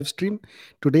stream.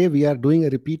 Today we are doing a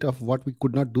repeat of what we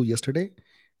could not do yesterday.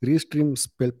 Restream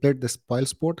played the spoil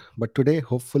sport, but today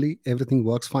hopefully everything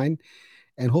works fine,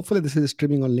 and hopefully this is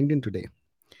streaming on LinkedIn today.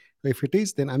 So if it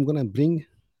is, then I'm gonna bring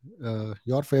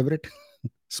your favorite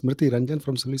Smruti Ranjan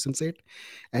from Solution Set,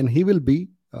 and he will be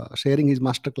sharing his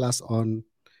masterclass on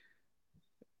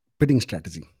bidding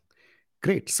strategy.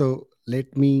 Great. So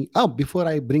let me. Oh, before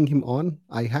I bring him on,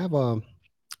 I have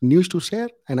news to share,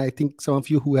 and I think some of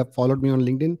you who have followed me on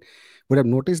LinkedIn would have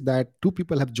noticed that two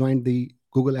people have joined the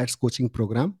Google Ads coaching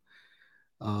program.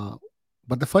 Uh,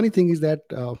 but the funny thing is that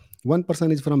one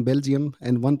person is from Belgium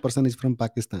and one person is from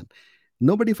Pakistan.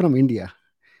 Nobody from India.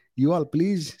 You all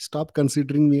please stop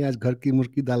considering me as ghar ki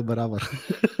murki dal barabar.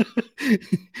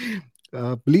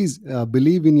 Please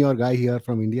believe in your guy here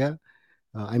from India.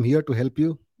 I'm here to help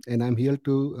you, and I'm here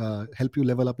to help you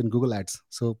level up in Google Ads.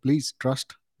 So please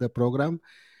trust the program.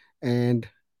 And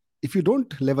if you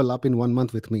don't level up in 1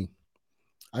 month with me,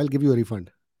 I'll give you a refund.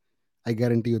 I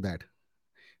guarantee you that.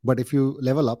 But if you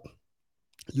level up,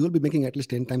 you will be making at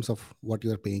least 10 times of what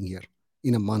you are paying here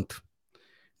in a month.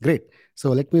 Great.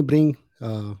 So let me bring,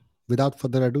 without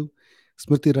further ado,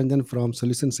 Smruti Ranjan from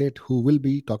Solution Set, who will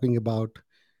be talking about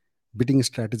bidding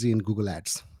strategy in Google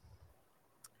Ads.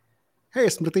 Hey,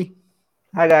 Smruti.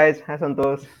 Hi guys, hi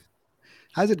Santosh.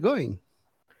 How's it going?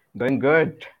 Doing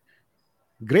good.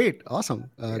 Great. Awesome.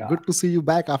 Yeah. Good to see you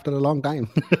back after a long time.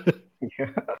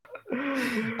 Yeah.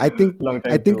 I think Long I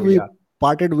time think too, we yeah.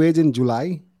 parted ways in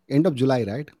July, end of July,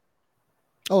 right?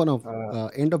 Oh no, Uh,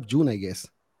 end of June, I guess.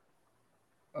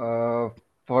 uh,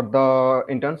 for the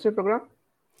internship program?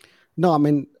 No, I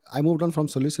mean I moved on from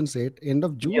Solution Set end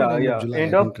of June or Yeah, end of yeah. July. I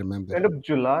End of don't remember. end of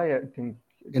July, I think.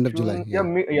 End of July. June. Yeah,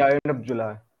 Yeah, yeah, end of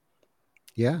July.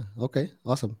 yeah. Okay,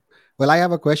 awesome. Well, I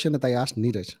have a question that I asked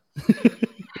Neeraj.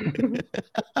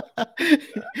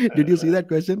 Did you see that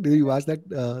question? Did you watch that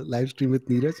live stream with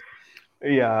Neeraj?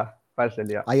 Yeah,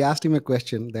 partially, yeah. I asked him a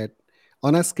question that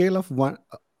on a scale of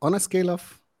on a scale of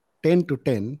 10 to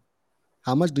 10,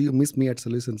 how much do you miss me at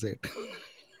Solution Set?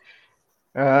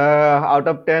 Out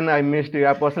of 10, I missed you.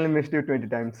 I personally missed you 20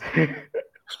 times.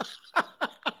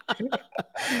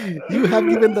 You have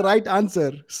given the right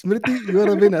answer. Smriti, you are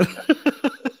a winner.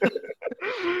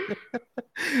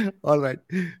 All right.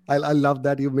 I love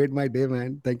that. You made my day,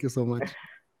 man. Thank you so much.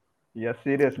 Yeah,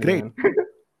 seriously, Great. man.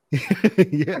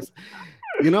 Yes.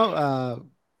 You know,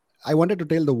 I wanted to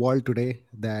tell the world today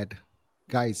that,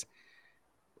 guys,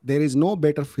 there is no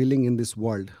better feeling in this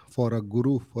world for a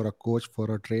guru, for a coach,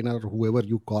 for a trainer, whoever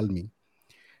you call me,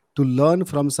 to learn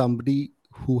from somebody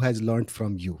who has learned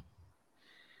from you.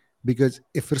 Because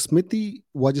if Smriti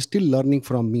was still learning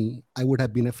from me, I would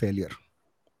have been a failure.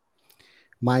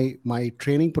 My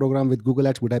training program with Google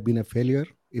Ads would have been a failure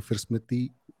if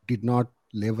Smriti did not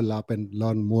level up and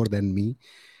learn more than me.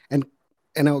 And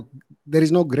you know, there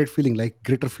is no great feeling like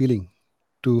greater feeling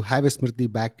to have a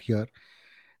Smriti back here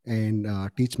and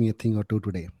teach me a thing or two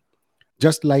today.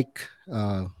 Just like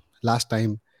last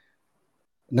time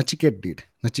Nachiket did.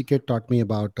 Nachiket taught me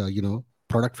about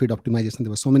product feed optimization. There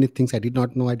were so many things I did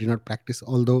not know. I did not practice.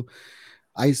 Although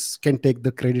can take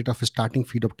the credit of starting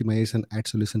feed optimization at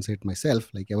Solution Set myself.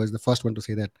 Like I was the first one to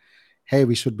say that, hey,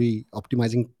 we should be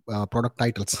optimizing product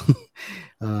titles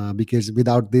because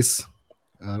without this,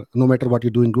 no matter what you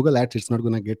do in Google Ads, it's not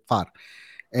going to get far.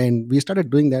 And we started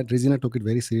doing that. Regina took it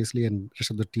very seriously, and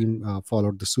rest of the team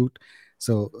followed the suit.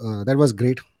 So that was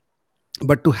great.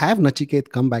 But to have Nachiket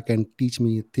come back and teach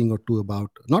me a thing or two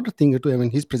about, not a thing or two, I mean,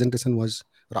 his presentation was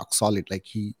rock solid. Like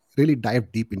he really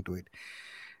dived deep into it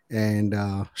and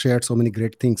shared so many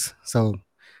great things. So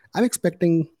I'm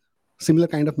expecting similar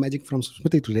kind of magic from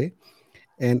Smriti today.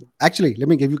 And actually, let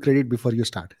me give you credit before you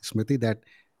start, Smriti, that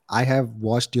I have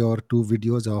watched your two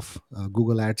videos of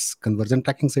Google Ads conversion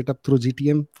tracking setup through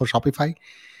GTM for Shopify.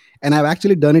 And I've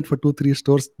actually done it for 2, 3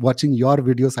 stores, watching your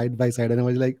video side by side. And I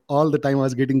was like, all the time I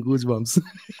was getting goosebumps.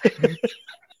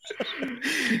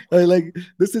 I was like,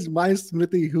 this is my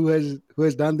Smriti who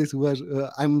has done this, who has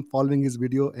I'm following his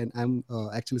video and I'm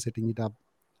actually setting it up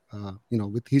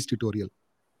with his tutorial.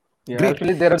 Yeah, Great.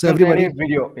 actually, there So isn't any everybody,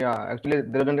 video. Yeah, actually,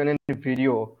 there isn't any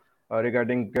video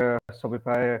regarding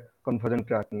Shopify conversion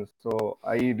tracking. So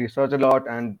I researched a lot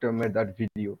and made that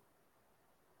video.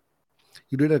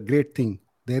 you did a great thing.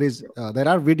 There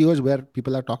are videos where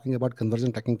people are talking about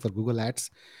conversion tracking for Google Ads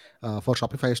for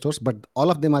Shopify stores, but all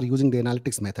of them are using the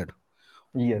analytics method,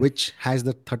 Yes. which has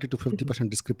the 30 to 50%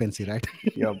 discrepancy, right?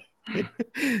 Yep.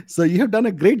 So you have done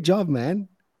a great job, man.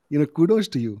 Kudos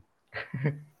to you.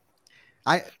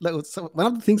 So one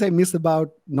of the things I miss about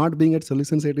not being at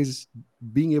solution set is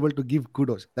being able to give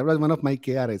kudos. That was one of my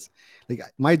KRS. Like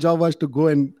my job was to go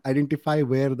and identify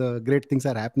where the great things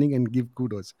are happening and give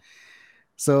kudos.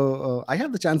 So I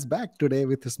have the chance back today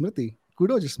with Smriti.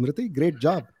 Kudos, Smriti. Great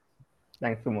job.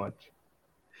 Thanks so much.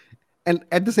 And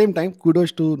at the same time,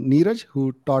 kudos to Neeraj,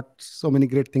 who taught so many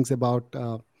great things about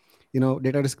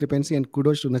data discrepancy, and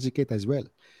kudos to Nachiket as well.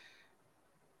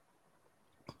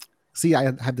 See, I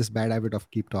have this bad habit of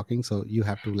keep talking, so you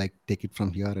have to like take it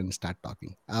from here and start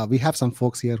talking. We have some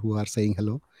folks here who are saying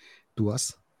hello to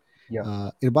us. Yeah.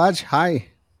 Irbaj, hi.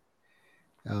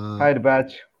 uh, Hi,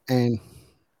 Batch. and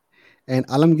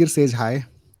Alamgir says hi.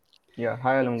 Yeah.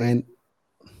 Hi, Alongir. and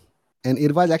and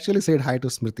Irbaj actually said hi to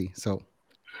Smriti, so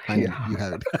finally Yeah. you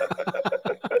have it.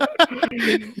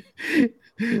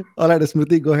 All right,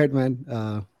 Smriti, go ahead, man.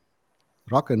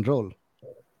 Rock and roll.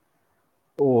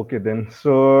 Okay, then.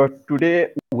 So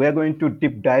today we are going to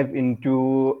deep dive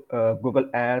into Google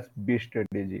Ads bid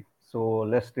strategy. So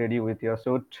let's ready with your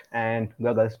suit and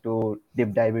goggles to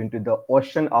deep dive into the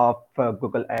ocean of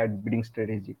Google Ad bidding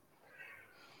strategy.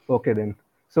 Okay, then.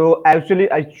 So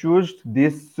actually, I chose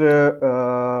this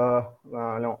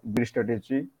no, bid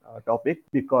strategy topic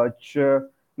because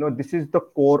this is the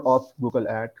core of Google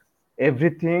Ad.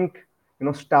 Everything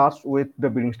starts with the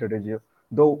bidding strategy.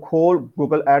 The whole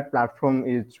Google Ad platform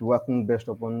is working based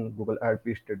upon Google Ad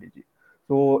bid strategy.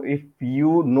 So if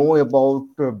you know about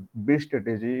bid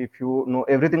strategy, if you know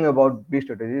everything about bid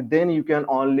strategy, then you can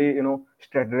only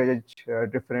strategize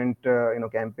different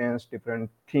campaigns, different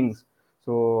things.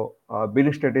 So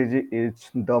building strategy is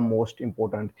the most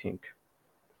important thing.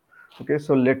 Okay,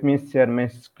 so let me share my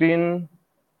screen.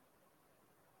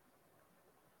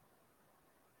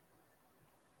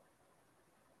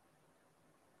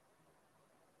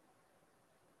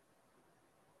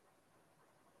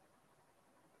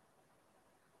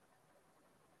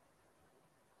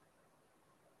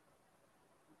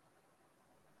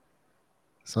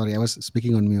 Sorry, I was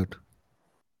speaking on mute.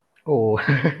 Oh,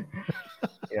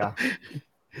 yeah,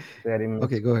 sharing my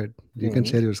Okay, go ahead. You can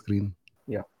screen. share your screen.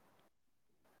 Yeah,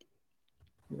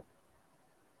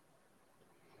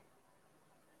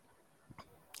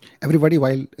 Everybody,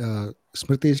 while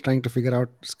Smriti is trying to figure out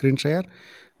screen share,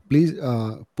 please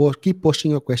keep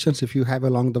posting your questions if you have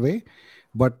along the way.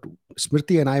 But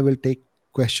Smriti and I will take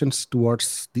questions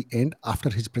towards the end after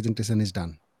his presentation is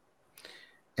done.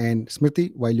 And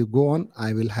Smriti, while you go on,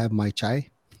 I will have my chai.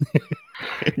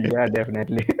 yeah,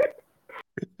 definitely.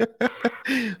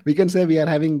 We can say we are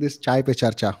having this chai pe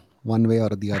charcha one way or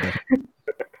the other.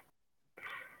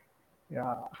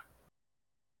 Yeah,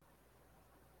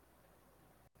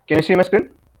 can you see my screen?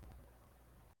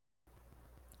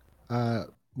 Uh,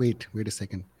 wait a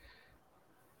second.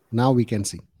 Now we can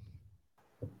see.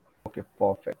 Okay,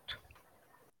 perfect.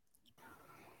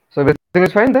 So everything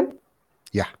is fine then.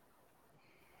 Yeah.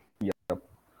 Yeah.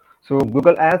 So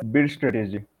Google Ads build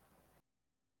strategy.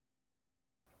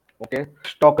 Okay,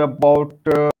 let's talk about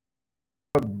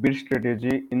bid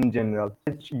strategy in general.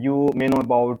 Which you may know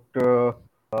about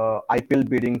IPL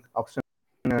bidding, auction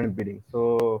and bidding.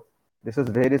 So this is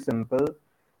very simple.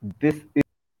 This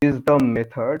is the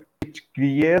method which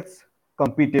creates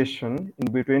competition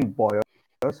in between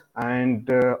buyers, and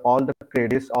all the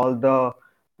credits, all the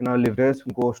leverage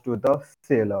goes to the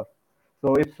seller.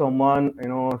 So if someone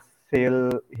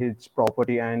sell his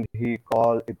property and he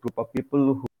call a group of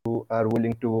people who are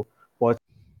willing to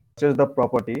purchase the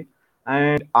property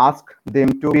and ask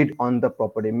them to bid on the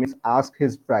property, means ask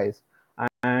his price,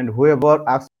 and whoever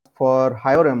asks for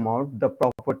higher amount, the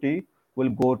property will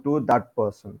go to that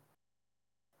person.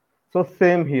 So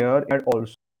same here and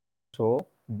also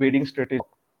bidding strategy.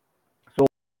 So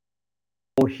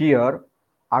here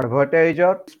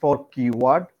advertiser for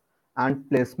keyword and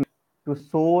placement to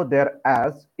show their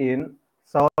ads in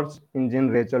search engine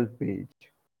result page.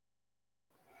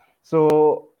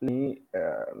 So let me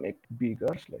make bigger.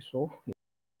 So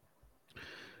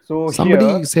Somebody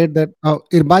here, said that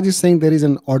Irbaj is saying there is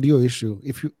an audio issue.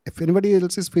 If anybody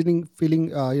else is feeling facing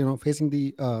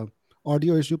the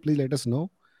audio issue, please let us know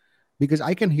because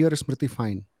I can hear Smriti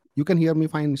fine. You can hear me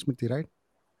fine, Smriti, right?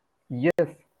 yes,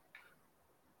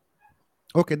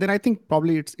 Okay, then I think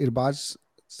probably it's Irbaj's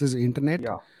internet.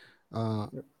 yeah. Uh,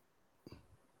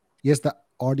 yes, the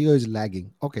audio is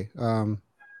lagging. Okay.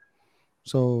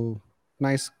 So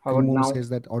nice. How about Kumul now? says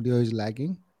that audio is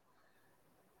lagging.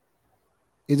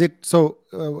 Is it so?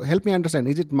 Help me understand.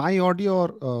 Is it my audio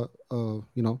or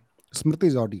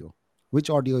Smriti's audio? Which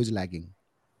audio is lagging?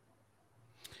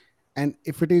 And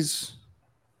if it is,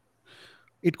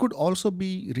 it could also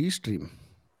be restream.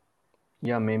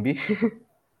 Yeah, maybe.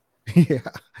 Yeah.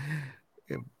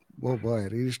 Oh boy,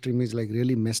 Restream is like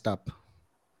really messed up.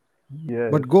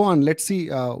 Yes. But go on, let's see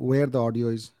where the audio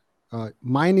is.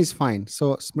 Mine is fine.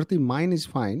 So Smriti, mine is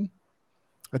fine.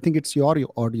 I think it's your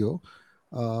audio.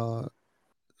 Uh,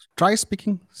 Try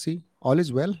speaking. See, all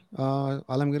is well. All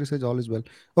I'm going to say is all is well.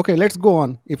 Okay, let's go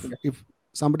on. If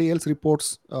somebody else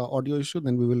reports audio issue,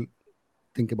 then we will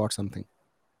think about something.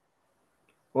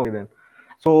 Okay then.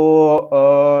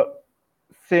 So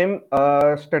same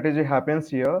strategy happens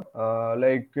here.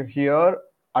 Like here,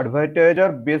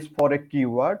 advertiser bids for a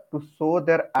keyword to show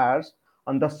their ads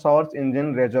on the search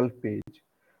engine result page.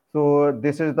 So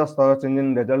this is the search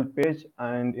engine result page,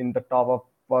 and in the top of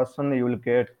person you will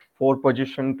get four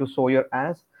position to show your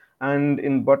ads, and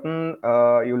in button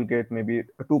you will get maybe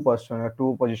two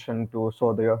position to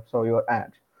show your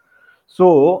ads.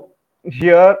 So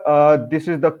here, this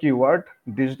is the keyword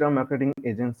digital marketing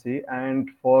agency, and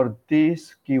for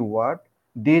this keyword,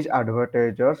 these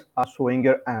advertisers are showing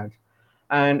your ads.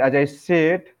 And as I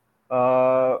said,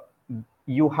 uh,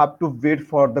 you have to wait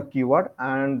for the keyword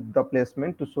and the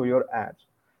placement to show your ads.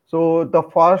 So the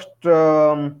first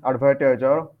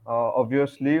advertiser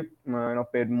obviously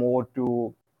paid more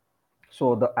to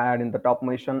show the ad in the top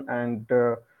position, and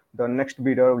the next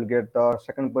bidder will get the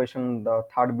second position, the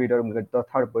third bidder will get the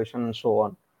third position, and so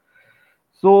on.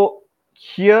 So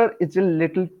here it's a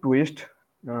little twist,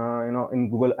 in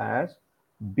Google Ads,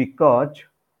 because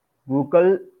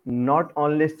Google not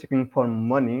only seeking for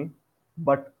money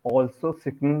but also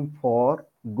seeking for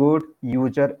good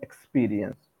user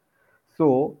experience.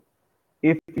 So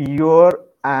if your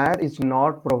ad is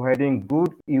not providing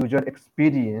good user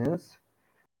experience,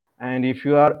 and if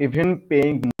you are even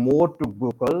paying more to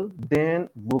Google, then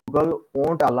Google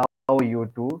won't allow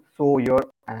you to show your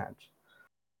ads.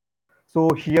 So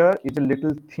here is a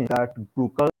little thing that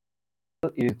Google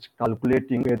is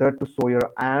calculating whether to show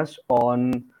your ads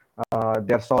on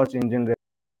their search engine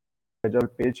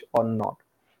result page or not.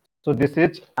 So this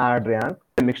is ad rank,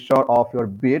 a mixture of your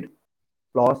bid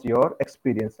plus your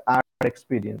experience, ad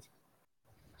experience.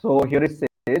 So here it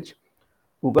says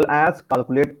Google Ads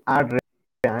calculate ad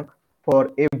rank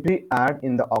for every ad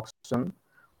in the auction.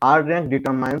 Ad rank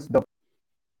determines the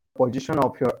position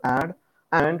of your ad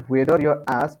and whether your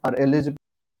ads are eligible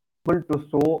to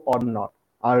show or not.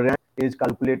 Ad rank is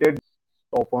calculated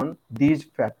based upon these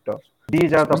factors.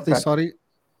 These are the factors. Smriti,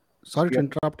 sorry Yeah. to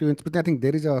interrupt you. Smriti, I think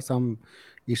there is some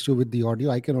issue with the audio.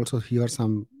 I can also hear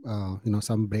some,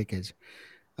 some breakage.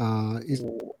 Uh, is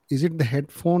is it the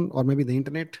headphone or maybe the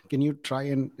internet? Can you try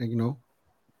and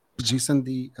position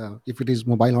the if it is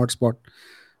mobile hotspot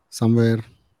somewhere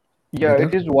Yeah, better?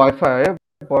 it is Wi-Fi,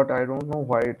 but I don't know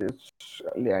why it is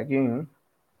lagging.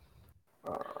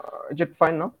 Is it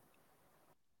fine now?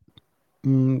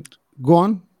 Mm, Go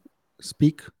on,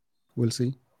 speak. We'll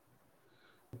see.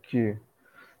 Okay.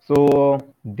 So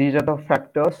these are the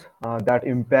factors that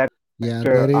impact Yeah, our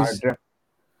there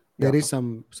yeah. is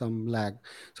some lag.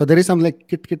 So there is some like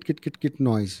kit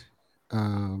noise.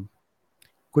 Um,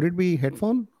 could it be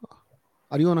headphone?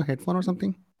 Are you on a headphone or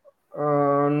something?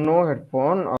 No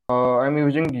headphone. I'm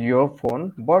using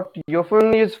earphone, but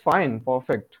earphone is fine,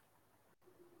 perfect.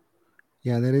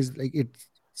 Yeah, there is like it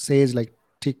says like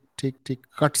tick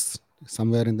cuts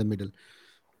somewhere in the middle.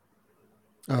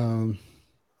 Um,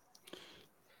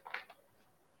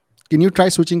 can you try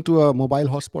switching to a mobile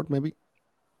hotspot? Maybe it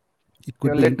Yeah,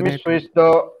 could be let me internet. switch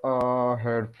the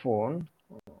headphone.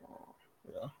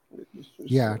 Yeah, let me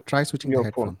switch Yeah, the try switching the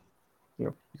earphone. headphone. Yeah.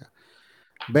 Yeah,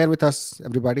 bear with us,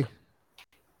 everybody.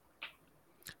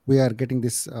 We are getting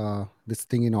this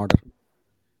thing in order.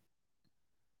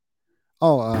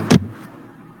 Oh,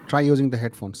 try using the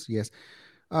headphones. Yes,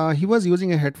 he was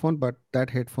using a headphone, but that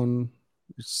headphone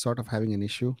is sort of having an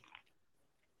issue.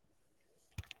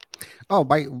 Oh,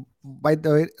 by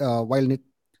the way, while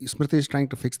Smriti is trying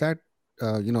to fix that,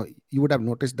 you would have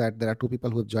noticed that there are two people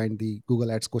who have joined the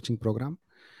Google Ads coaching program.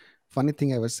 Funny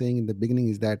thing I was saying in the beginning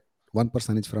is that one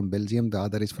person is from Belgium, the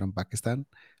other is from Pakistan.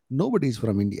 Nobody is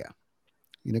from India.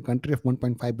 In a country of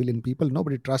 1.5 billion people,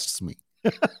 nobody trusts me.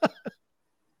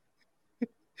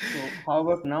 So how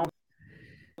about now,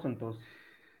 Santosh?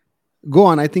 Go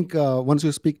on. I think once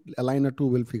you speak a line or two,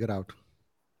 we'll figure out.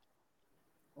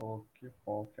 Okay,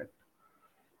 perfect.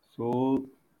 So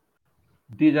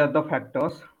these are the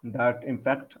factors that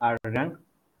impact our rank.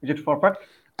 Is it perfect?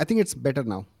 I think it's better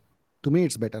now. To me,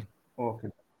 it's better. Okay.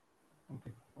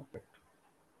 Okay. Perfect.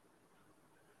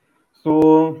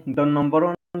 So the number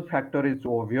one factor is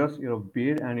obvious,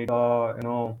 bid, and it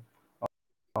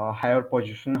higher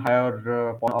position,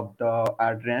 higher of the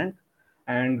ad rank,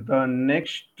 and the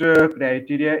next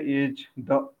criteria is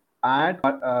the ad,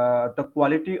 the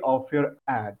quality of your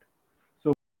ad.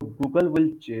 So Google will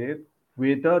check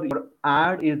whether your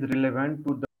ad is relevant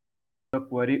to the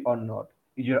query or not.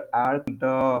 Is your ad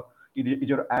is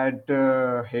your ad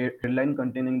headline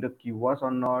containing the keywords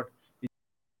or not? Is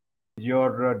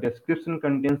your description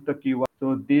contains the keyword?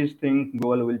 So these things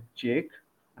Google will check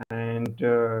and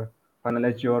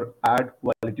finalize your ad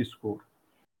quality score.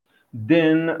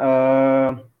 Then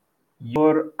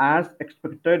your as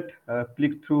expected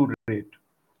click-through rate.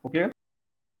 Okay,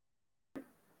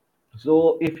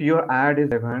 so if your ad is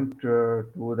relevant to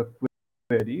the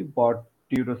query, but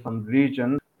due to some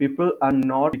reason, people are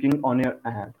not clicking on your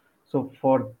ad. So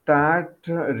for that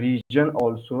region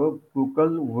also,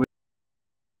 Google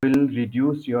will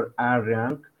reduce your ad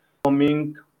rank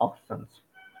coming options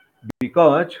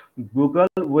because Google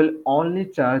will only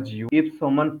charge you if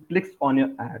someone clicks on your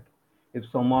ad. If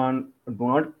someone do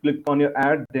not click on your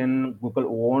ad, then Google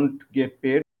won't get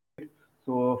paid.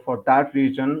 So for that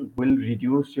reason, will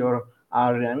reduce your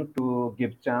R rank to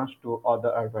give chance to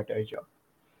other advertiser.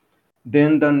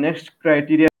 Then the next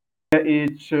criteria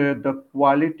is the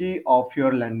quality of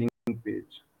your landing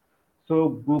page.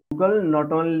 So Google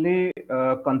not only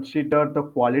consider the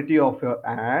quality of your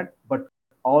ad, but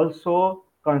also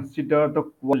consider the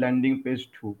landing page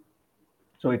too.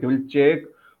 So it will check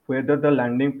whether the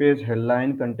landing page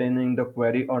headline containing the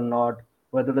query or not,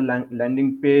 whether the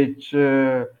landing page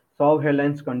sub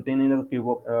headlines containing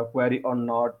the query or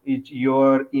not, is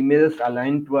your images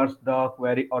aligned towards the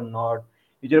query or not,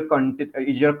 is your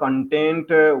content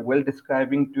well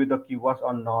describing to the keywords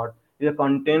or not, is your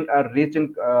content are rich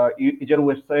in is your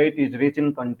website is rich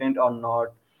in content or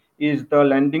not, is the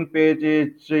landing page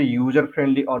is user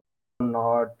friendly or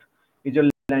not, is your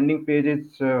landing page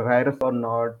is virus or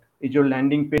not, is your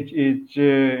landing page is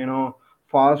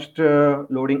fast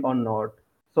loading or not.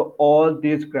 So all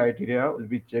these criteria will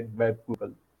be checked by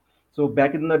Google. So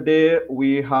back in the day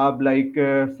we have like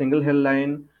single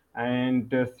headline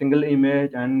and single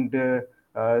image and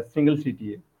single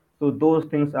CTA. So those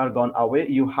things are gone away.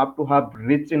 You have to have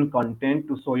rich in content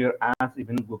to show your ads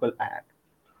even Google ad.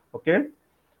 Okay,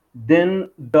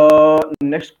 then the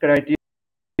next criteria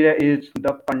is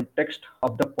the context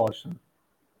of the person.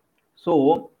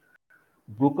 So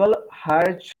Google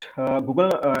has Google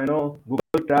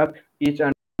track each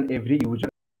and every user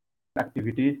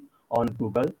activity on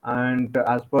Google, and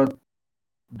as per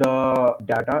the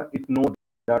data, it knows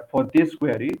that for this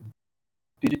query,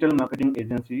 digital marketing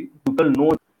agency, Google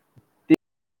knows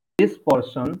this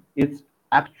person is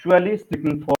actually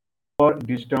seeking for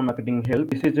digital marketing help.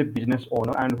 This is a business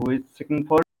owner and who is seeking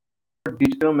for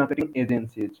digital marketing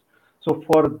agencies. So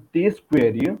for this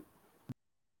query,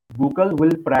 Google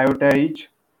will prioritize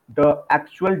the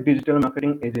actual digital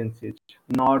marketing agencies,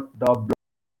 not the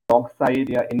blog site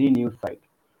or any news site.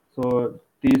 So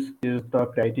this is the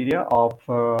criteria of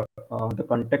the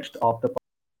context of the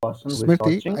person who is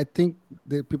Smriti, searching. I think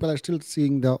the people are still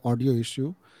seeing the audio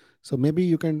issue. So maybe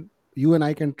you and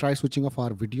I can try switching off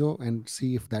our video and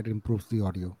see if that improves the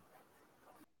audio.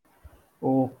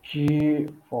 Okay,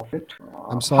 perfect.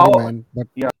 I'm How? sorry, man, but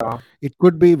Yeah. it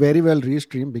could be very well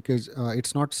restreamed because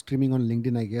it's not streaming on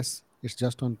LinkedIn, I guess. It's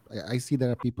just on, I see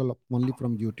there are people only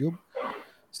from YouTube.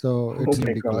 So Oh it's my God.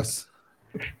 ridiculous.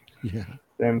 Yeah.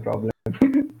 Same problem.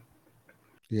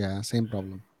 Yeah. Same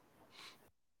problem.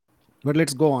 But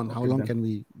let's go on. How Okay long then. can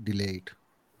we delay it?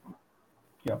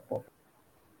 Yeah, perfect.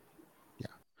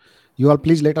 Yeah. You all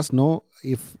please let us know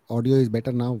if audio is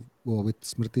better now with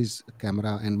Smriti's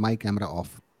camera and my camera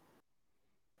off.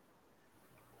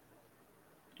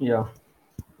 Yeah.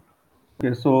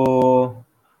 Okay. So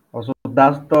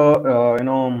that's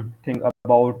the thing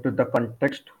about the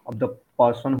context of the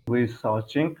person who is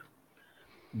searching.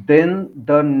 Then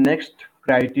the next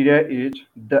criteria is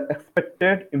the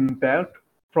expected impact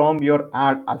from your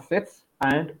ad assets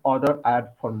and other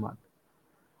ad format.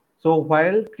 So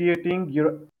while creating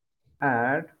your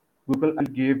ad, Google will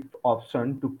give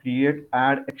option to create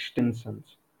ad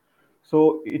extensions.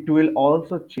 So it will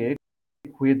also check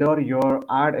whether your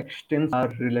ad extensions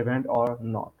are relevant or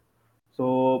not.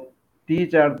 So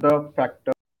these are the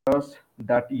factors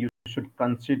that you should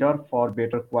consider for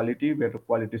better quality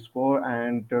score,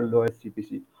 and lower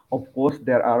CPC. Of course,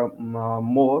 there are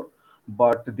more,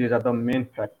 but these are the main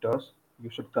factors you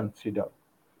should consider.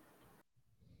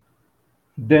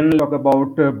 Then talk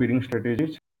about bidding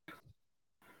strategies.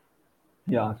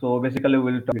 Yeah, so basically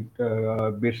we'll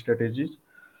talk bid strategies.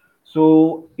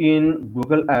 So in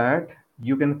Google Ad,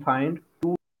 you can find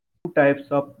two types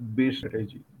of bid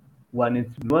strategy. One is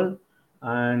manual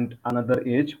and another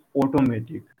is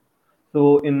automatic.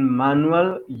 So in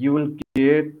manual, you will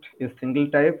get a single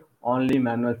type, only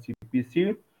manual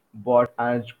CPC. but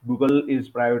as Google is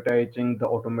prioritizing the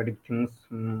automatic things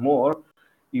more,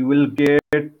 you will get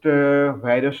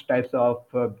various types of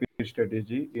bid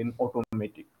strategy in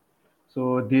automatic.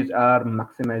 So these are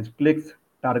maximize clicks,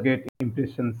 target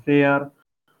impression share,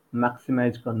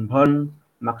 maximize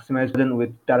conversion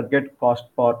with target cost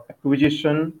per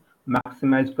acquisition,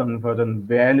 maximize conversion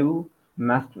value,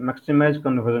 maximize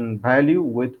conversion value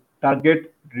with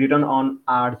target return on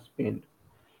ad spend.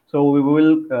 So we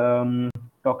will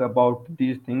talk about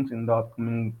these things in the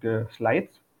upcoming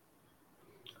slides.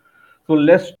 So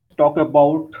let's talk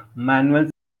about manual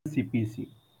CPC.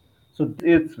 So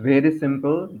it's very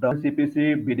simple. The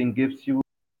CPC bidding gives you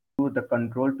the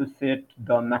control to set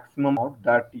the maximum amount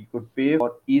that you could pay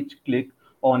for each click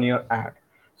on your ad.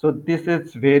 So this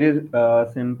is very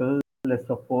simple. Let's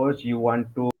suppose you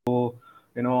want to,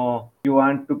 you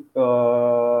want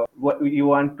to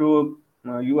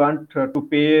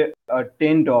pay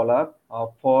 $10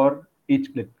 for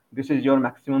each click. This is your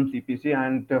maximum CPC,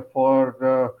 and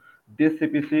for this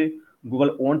CPC,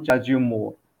 Google won't charge you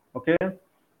more. Okay,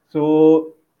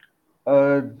 so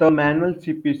the manual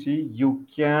CPC, you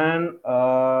can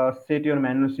set your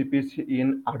manual CPC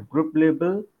in a group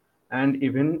level and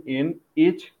even in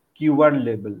each keyword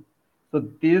level. So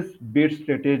this bid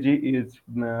strategy is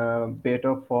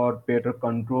better for better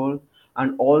control,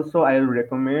 and also I will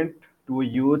recommend to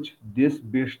use this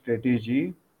bid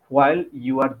strategy while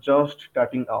you are just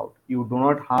starting out. You do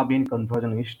not have in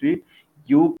conversion history.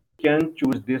 You can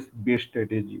choose this bid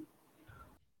strategy.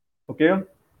 Okay.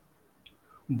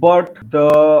 But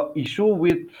the issue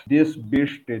with this bid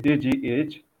strategy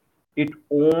is it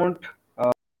won't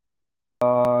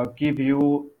give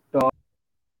you the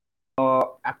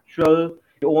actual,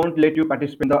 it won't let you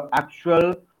participate in the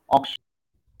actual auction.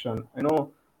 You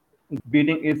know,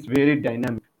 bidding is very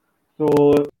dynamic.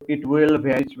 So it will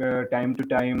vary time to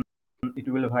time, it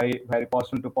will vary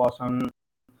person to person,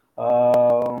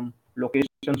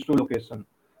 locations to location.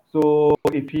 So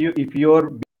if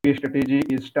your bid strategy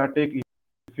is static,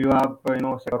 if you have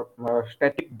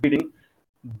static bidding,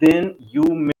 then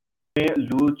you may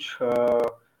lose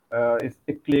a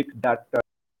click that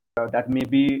may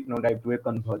be drive to a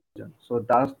conversion. So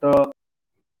that's the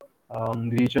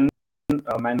reason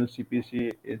manual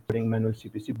CPC is doing manual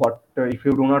CPC. But if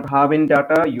you do not have in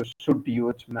data, you should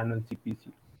use manual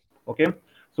CPC. Okay,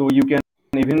 so you can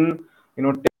even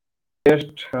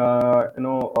test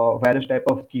various type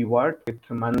of keyword with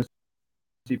manual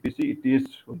CPC. It is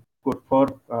good for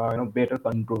better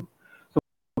control. So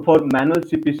for manual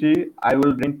CPC, I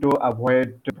will bring to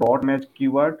avoid broad match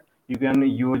keyword. You can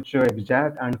use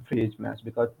exact and phrase match,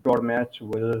 because broad match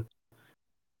will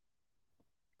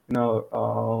your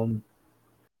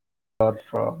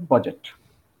budget.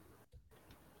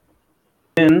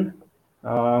 Then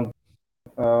uh,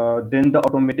 then the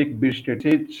automatic bid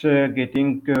strategy is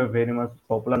getting very much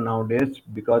popular nowadays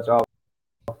because of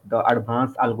the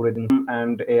advanced algorithm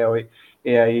and AI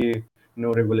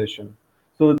regulation.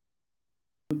 So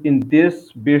in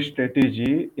this bid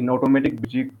strategy, in automatic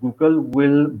bid, Google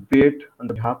will bid on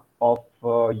the behalf of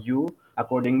you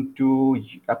according to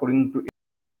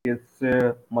its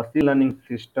machine learning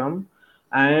system,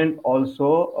 and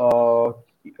also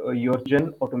your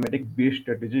gen automatic bid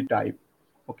strategy type.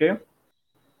 Okay,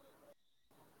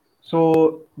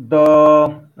 so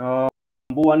the number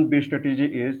one bid strategy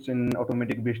is in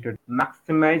automatic bid strategy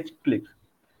maximize clicks.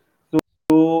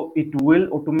 So it will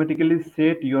automatically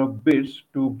set your bids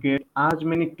to get as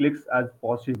many clicks as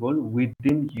possible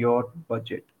within your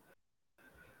budget.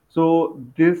 So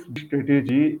this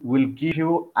strategy will give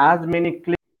you as many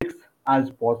clicks as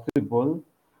possible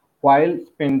while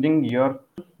spending your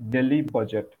daily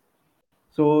budget.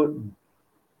 So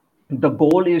the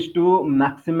goal is to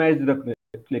maximize the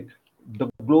click. The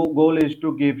goal is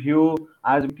to give you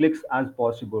as many clicks as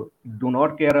possible. Do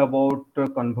not care about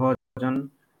conversion.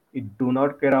 It do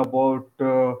not care about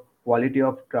quality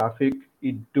of traffic.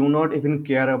 It do not even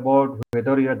care about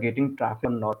whether you are getting traffic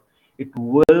or not. It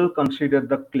will consider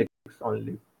the clicks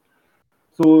only.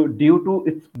 So due to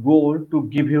its goal to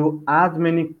give you as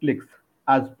many clicks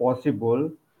as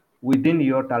possible within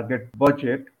your target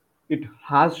budget, it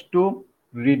has to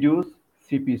reduce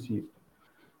CPC.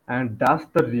 And that's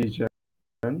the reason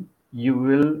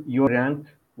your rank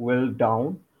will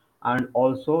down, and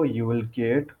also you will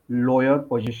get lower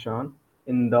position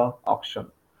in the auction.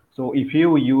 So if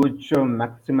you use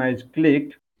maximize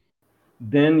click,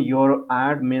 then your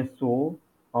ad may show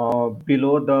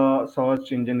below the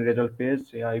search engine result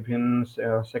page, yeah, even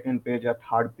second page or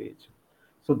third page.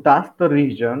 So that's the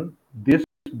reason this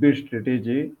bid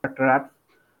strategy attracts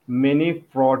many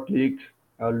fraud clicks,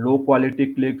 low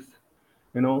quality clicks,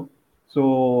 you know.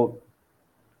 So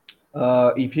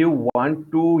if you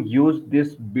want to use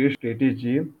this bid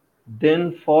strategy,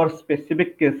 then for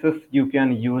specific cases you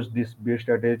can use this bid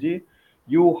strategy.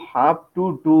 You have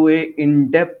to do a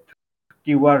in-depth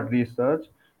keyword research.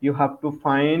 You have to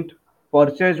find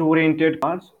purchase oriented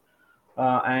keywords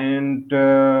and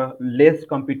less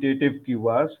competitive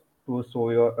keywords to show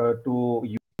your to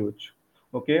use.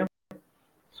 Okay,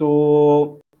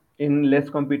 so in less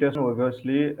competition,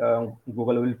 obviously,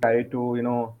 Google will try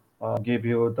to give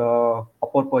you the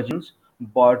upper positions.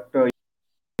 But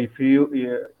if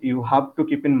you have to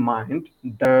keep in mind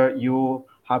that you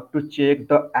have to check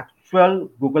the actual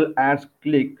Google Ads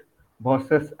click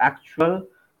versus actual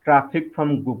traffic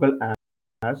from Google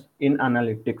Ads in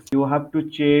analytics. You have to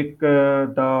check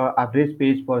the average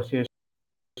page per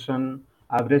session,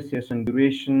 average session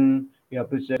duration. You have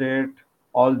to check it.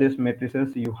 All these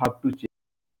matrices you have to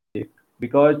check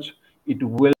because it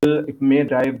may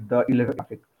drive the illegal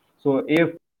traffic. So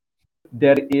if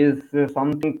there is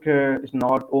something is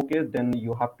not okay, then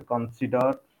you have to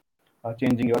consider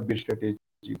changing your bid strategy.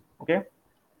 Okay,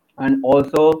 and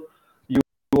also you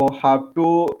have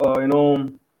to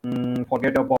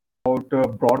forget about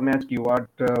broad match keyword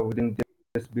within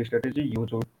this bid strategy.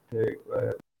 Use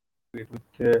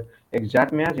with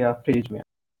exact match, yeah, phrase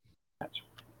match.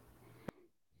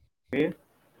 Okay,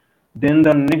 then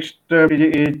the next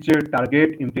is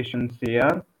target impression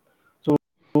share.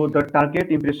 So the target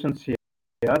impression share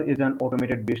is an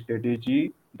automated bid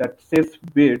strategy that sets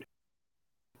bid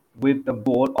with the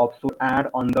goal of show ad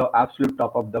on the absolute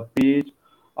top of the page,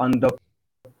 on the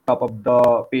top of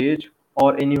the page,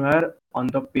 or anywhere on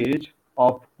the page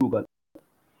of Google.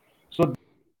 So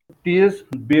this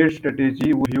bid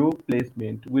strategy will give you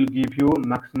placement, will give you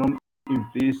maximum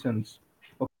impressions.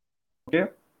 Okay.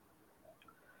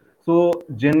 So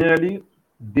generally,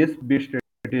 this bid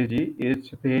strategy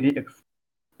is very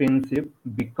expensive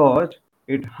because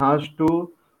it has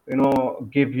to,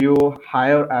 give you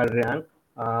higher ad rank.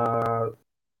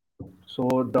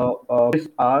 So the bids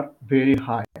are very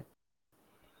high.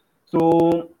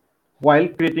 So while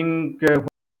creating,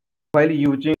 while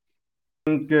using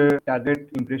target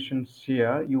impressions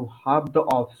here, you have the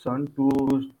option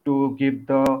to give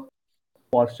the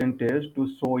percentage to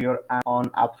show your ad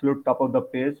on absolute top of the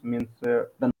page, means the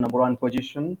number one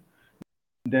position.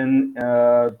 Then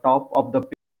top of the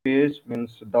page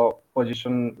means the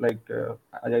position, like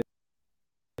as I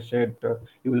said,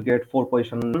 you will get four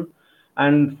position,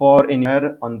 and for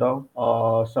anywhere on the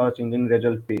search engine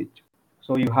result page.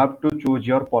 So you have to choose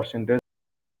your percentage,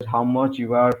 how much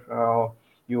you are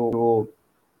you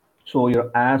show your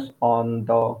ads on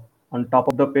top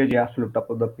of the page, absolute top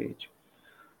of the page.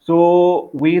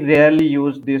 So we rarely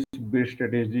use this bid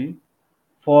strategy.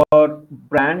 For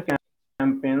brand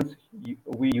campaigns,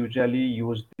 we usually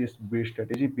use this bid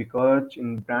strategy because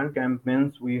in brand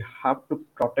campaigns we have to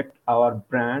protect our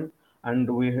brand, and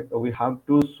we have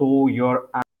to show your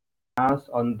ads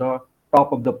on the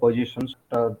top of the positions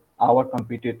that our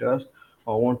competitors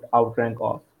won't outrank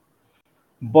us.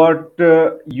 But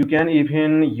you can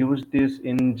even use this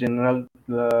in general,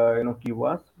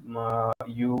 keywords.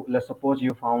 You Let's suppose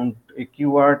you found a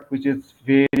keyword which is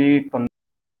very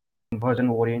conversion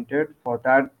oriented. For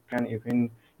that, can even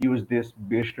use this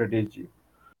base strategy.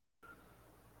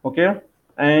 Okay,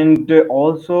 and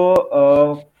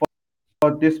also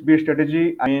for this base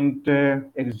strategy, I meant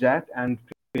exact and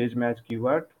page match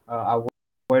keyword.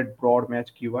 Avoid broad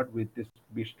match keyword with this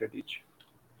base strategy.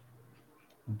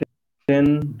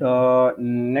 Then the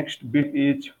next bit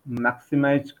is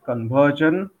maximize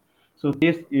conversion. So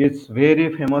this is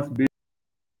very famous bid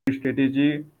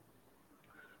strategy.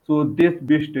 So this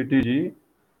bid strategy,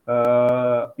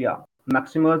 yeah,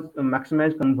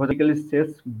 maximize conversion basically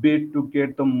sets bid to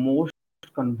get the most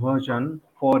conversion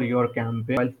for your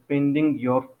campaign while spending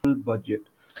your full budget.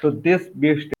 So this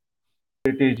bid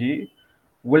strategy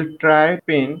will try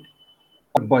spend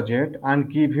budget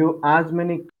and give you as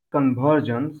many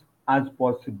conversions as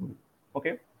possible.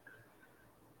 Okay,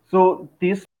 so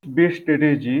this bid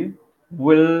strategy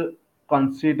will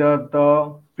consider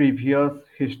the previous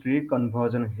history,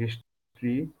 conversion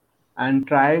history, and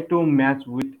try to match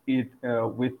with its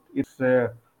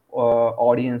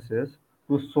audiences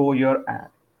to show your ad.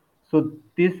 So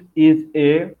this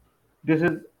bid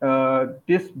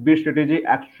strategy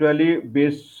actually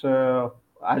based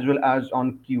as well as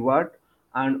on keyword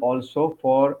and also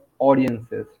for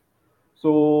audiences.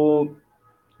 So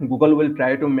Google will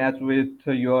try to match with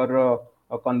your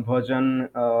conversion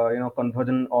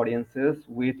audiences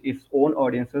with its own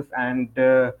audiences, and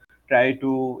try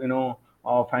to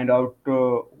find out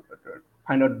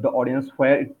the audience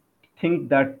where think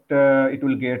that it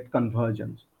will get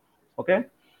conversions. Okay,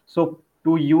 so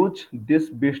to use this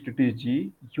base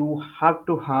strategy, you have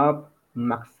to have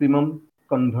maximum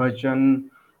conversion,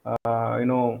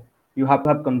 you have to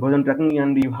have conversion tracking,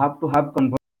 and you have to have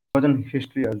conversion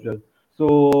history as well.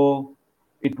 So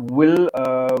it will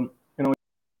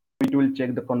it will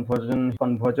check the conversions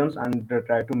and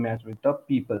try to match with the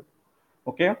people.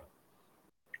 Okay,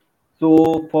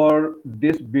 so for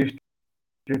this base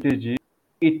strategy,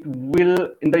 it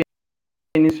will, in the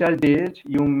initial days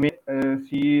you may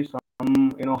see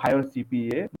some higher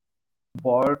CPA,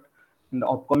 but in the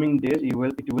upcoming days it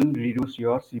will reduce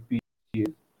your CPA.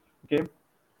 Okay,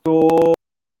 so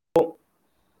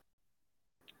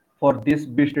for this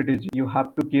bid strategy you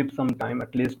have to give some time,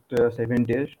 at least 7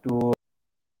 days, to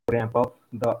ramp up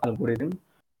the algorithm,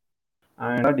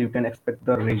 and you can expect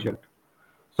the result.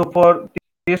 So for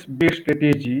this bid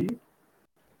strategy,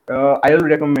 I will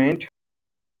recommend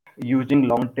using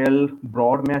long tail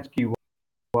broad match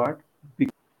keyword.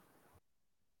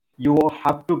 You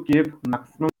have to give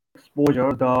maximum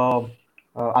exposure the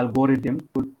algorithm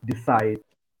to decide.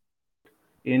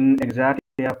 In exact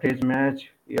average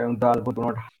match, the algorithm do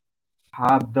not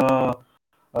have the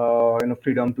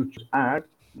freedom to choose ad,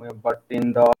 but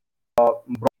in the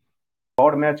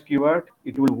broad match keyword,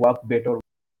 it will work better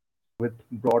with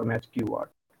broad match keyword.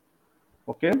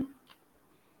 Okay.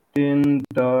 Then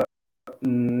the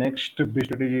next big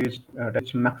strategy is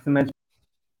maximize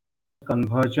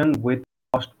conversion with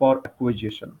cost per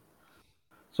acquisition.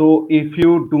 So if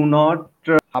you do not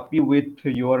happy with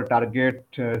your target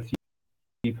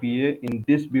CPA in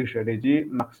this bid strategy,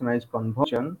 maximize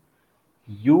conversion,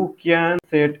 you can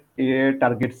set a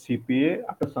target CPA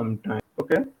after some time.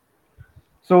 Okay.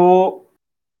 So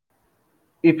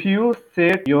if you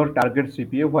set your target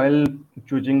CPA while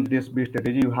choosing this bid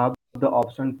strategy, you have the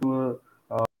option to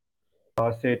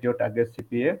set your target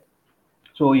CPA.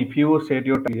 So if you set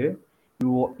your target,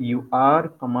 you are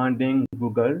commanding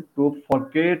Google to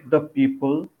forget the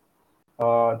people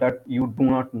that you do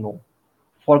not know.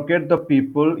 Forget the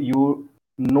people you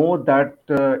know that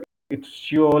it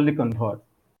surely convert.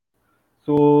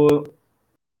 So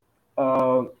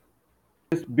for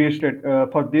this bid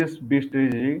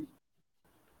strategy,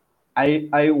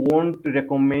 I won't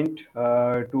recommend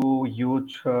to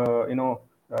use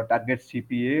target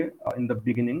CPA in the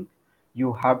beginning.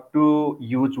 You have to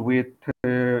use with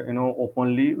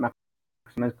openly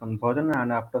maximize conversion,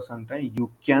 and after some time you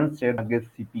can set target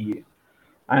CPA.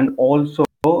 And also,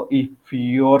 if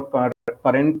your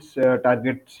current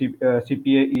target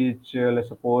CPA is let's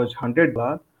suppose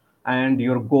 $100, and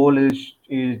your goal is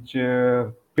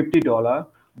 $50,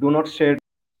 do not set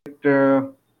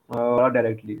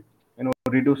directly.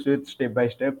 Reduce it step by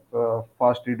step.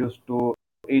 First reduce to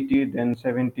 80, then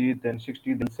 70, then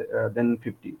 60, then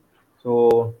 50.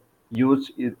 So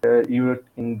use it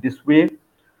in this way.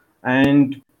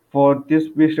 And for this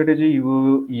bid strategy,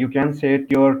 you can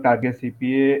set your target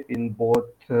CPA in both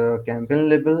campaign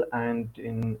level and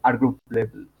in ad group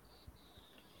level.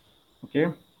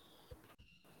 Okay.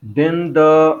 Then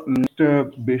the next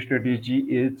bid strategy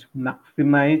is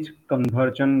maximize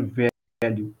conversion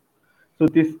value. So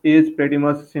this is pretty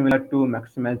much similar to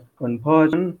maximize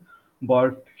conversion,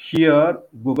 but here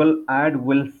Google Ad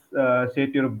will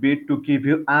set your bid to give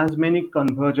you as many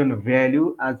conversion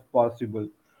value as possible.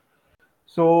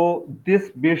 So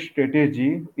this bid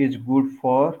strategy is good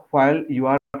for while you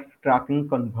are tracking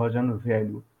conversion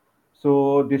value.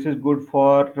 So this is good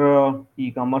for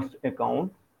e-commerce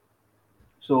account.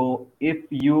 So if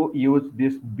you use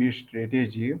this bid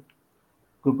strategy,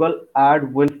 Google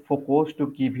Ad will focus to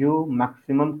give you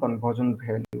maximum conversion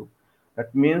value.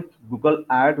 That means Google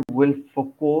Ad will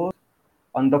focus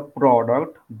on the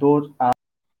product. Those are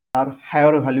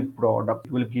higher value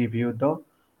products will give you the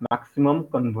maximum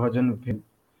conversion value.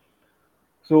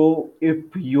 So if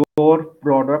your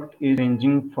product is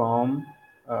ranging from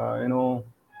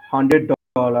 $100,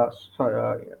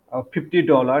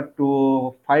 $50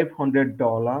 to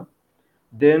 $500,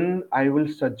 then I will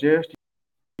suggest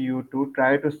you to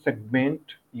try to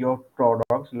segment your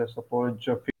products. Let's suppose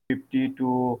 50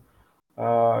 to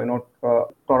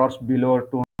products below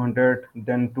 200,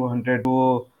 then 200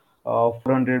 to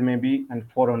 400 maybe, and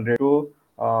 400 to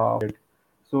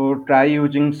so try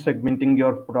using segmenting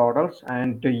your products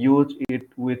and use it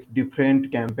with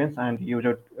different campaigns and use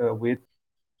it with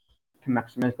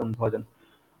maximize conversion.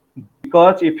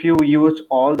 Because if you use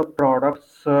all the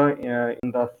products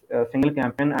in the single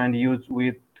campaign and use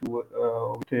with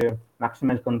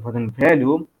maximize conversion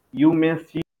value, you may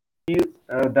see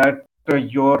that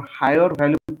your higher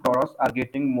value products are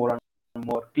getting more and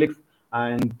more clicks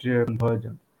and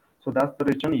conversion. So that's the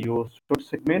reason you should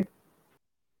segment.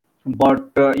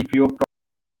 But if your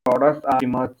products are pretty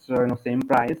much same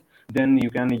price, then you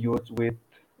can use with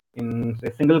in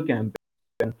a single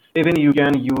campaign. Even you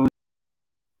can use,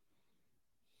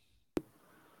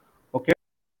 okay.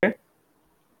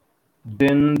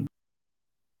 Then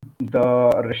the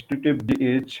restrictive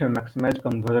is maximize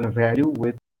conversion value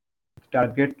with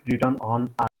target return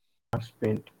on ad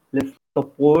spend. Let's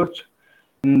suppose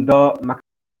in the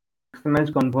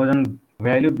maximize conversion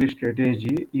value based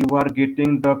strategy, you are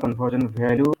getting the conversion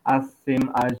value as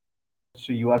same as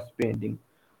you are spending.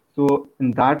 So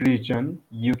in that region,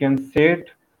 you can set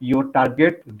your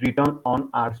target return on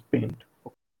ad spend.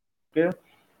 Okay.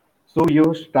 So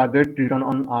your target return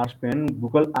on ad spend,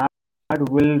 Google Ad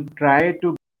will try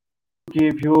to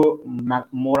give you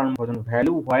more and more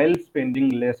value while spending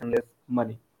less and less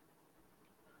money.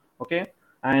 Okay.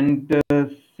 And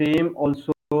same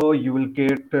also you will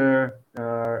get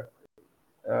uh,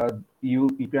 you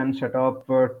can set up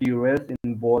TOS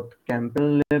in both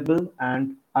campaign level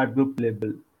and ad group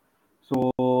level.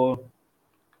 So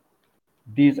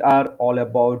these are all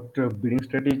about bidding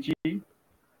strategy.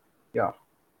 Yeah,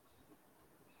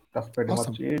 that's pretty much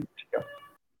Awesome. it. Yeah.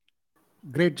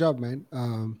 Great job, man.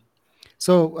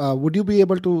 So, would you be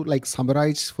able to like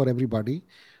summarize for everybody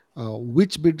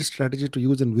which bid strategy to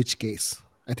use in which case?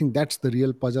 I think that's the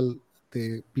real puzzle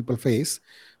the people face.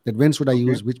 That when should I Okay.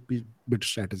 use which bid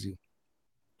strategy?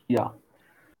 Yeah.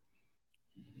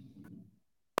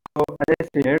 So as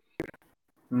I said,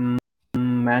 mm,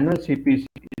 manual CPC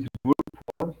is good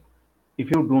for if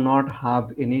you do not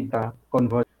have any data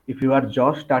conversion. If you are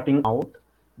just starting out,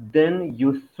 then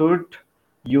you should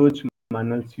use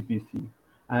manual CPC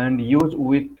and use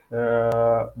with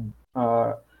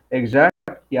uh, exact,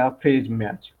 yeah, phrase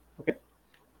match. Okay.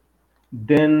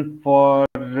 Then for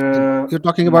And you're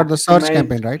talking about the search maximize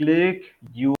campaign, right? click,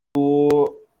 you,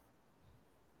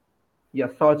 yeah,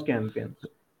 search campaigns.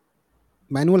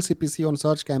 Manual CPC on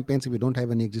search campaigns if you don't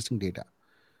have any existing data,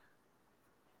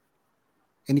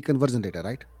 any conversion data,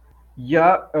 right?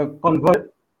 Yeah,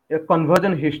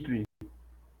 conversion history.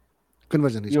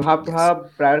 Conversion You history, have to yes.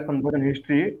 have prior conversion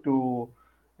history to.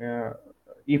 Uh,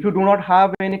 if you do not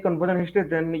have any conversion history,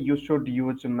 then you should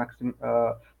use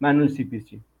manual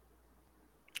CPC.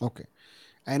 Okay.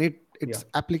 And Yeah, it's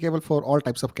applicable for all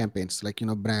types of campaigns, like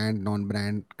brand,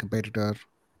 non-brand, competitor,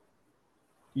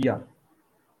 yeah,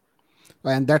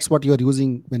 and that's what you are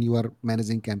using when you are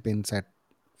managing campaigns at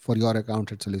for your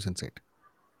account at solution set.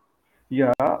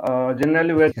 yeah.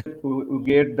 Generally, we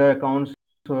get the accounts,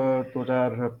 those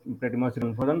are pretty much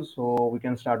conversion. So we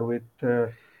can start with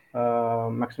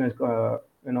maximize,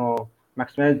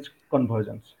 maximize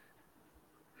conversions.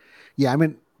 Yeah, I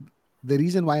mean, the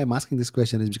reason why I'm asking this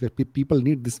question is because people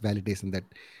need this validation that,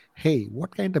 hey,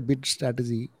 what kind of bid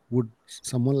strategy would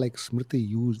someone like Smruti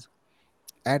use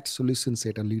at solution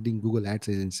set, a leading Google Ads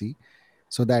agency,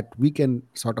 so that we can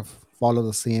sort of follow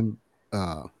the same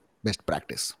uh, best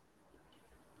practice.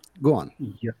 Go on.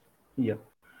 Yeah, yeah.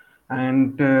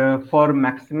 And for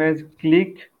maximize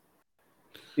click,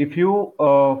 if you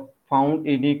found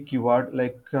any keyword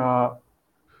like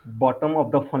bottom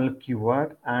of the funnel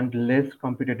keyword and less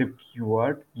competitive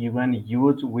keyword, you can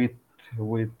use with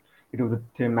with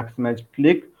a maximize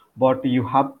click, but you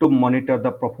have to monitor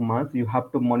the performance. You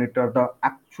have to monitor the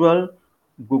actual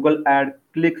Google ad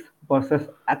clicks versus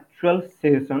actual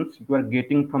sessions you are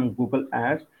getting from Google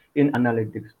ads in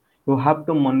analytics. You have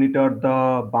to monitor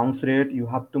the bounce rate. You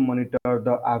have to monitor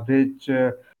the average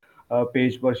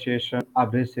page per session,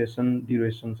 average session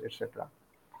durations, etc.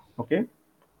 Okay.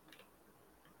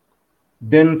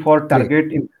 Then for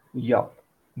Great. yeah.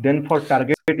 Then for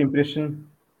target impression,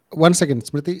 One second,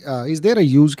 Smriti. Is there a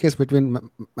use case between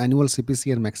manual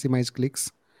CPC and maximize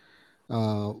clicks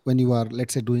when you are,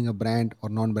 let's say, doing a brand or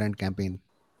non-brand campaign?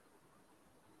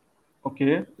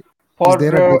 okay. Is For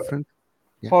there a difference?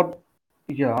 Yeah. for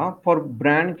yeah, for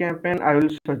brand campaign, I will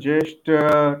suggest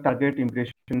target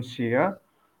impressions here.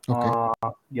 Okay.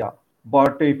 Uh, yeah.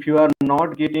 But if you are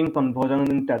not getting conversion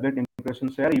in target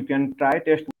impressions here, you can try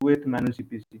test with manual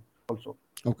CPC also.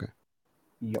 Okay.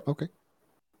 Yeah. Okay.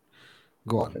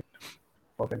 Go on. Perfect.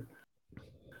 Perfect.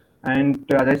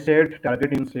 And as I said,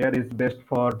 targeting share is best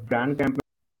for brand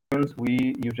campaigns.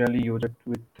 We usually use it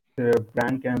with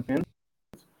brand campaigns,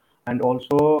 and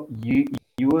also you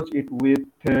use it with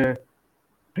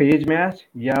page match,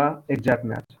 yeah, exact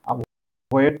match.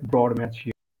 Avoid broad match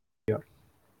here.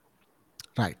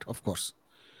 Right. Of course.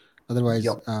 Yeah, Otherwise,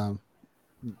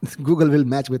 Google will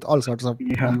match with all sorts of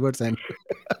yeah. keywords and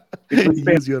It will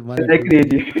spend use your money like to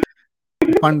crazy.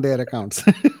 fund their accounts.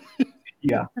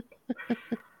 Yeah.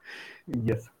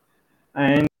 Yes.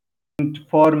 And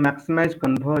for maximize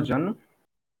conversion,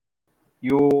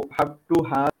 you have to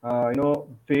have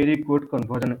very good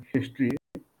conversion history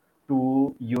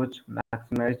to use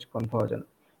maximize conversion.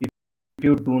 If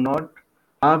you do not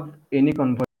have any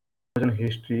conversion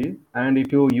history and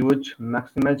if you use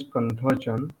maximize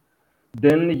conversion,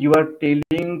 then you are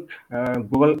telling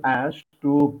Google Ads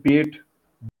to bid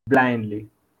blindly.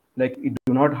 Like you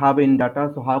do not have any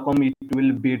data, so how come it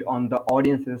will bid on the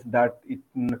audiences that it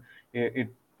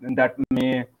that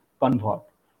may convert?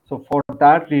 So for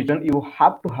that reason, you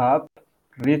have to have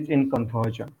reach in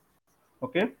conversion.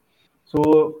 Okay.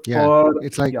 So Yeah, for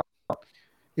it's like yeah,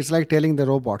 it's like telling the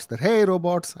robots that, hey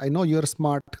robots, I know you're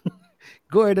smart.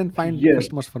 Go ahead and find yes,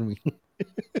 customers for me.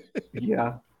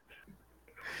 yeah.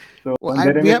 So Well,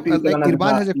 and the we have remix is like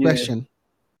Irbaz has a yeah, question.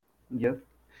 yes,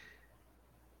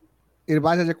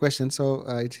 Irbaz has a question. So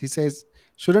he says,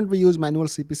 shouldn't we use manual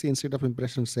CPC instead of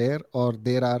impression share, or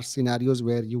there are scenarios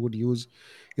where you would use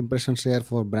impression share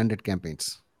for branded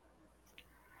campaigns?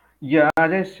 yeah.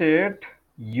 As I said,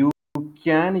 you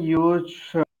can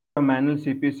use manual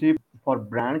CPC for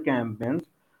brand campaigns.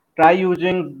 Try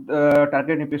using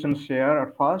target impression share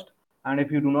at first, and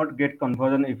if you do not get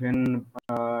conversion even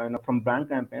from brand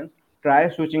campaigns, try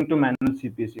switching to manual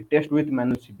CPC. Test with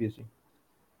manual CPC.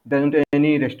 There isn't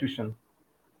any restriction.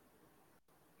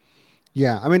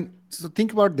 Yeah, I mean, so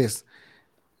think about this.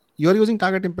 You're using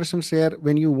target impression share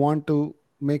when you want to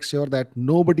make sure that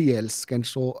nobody else can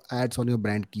show ads on your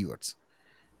brand keywords,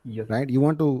 Yes, right? You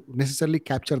want to necessarily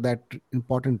capture that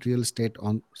important real estate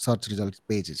on search results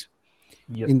pages.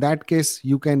 yes, In that case,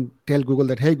 you can tell Google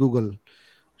that, hey Google,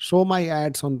 show my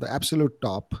ads on the absolute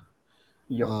top,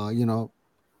 yep,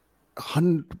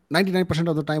 99%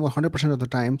 of the time or 100% of the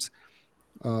times,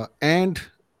 and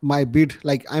my bid,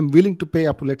 like I'm willing to pay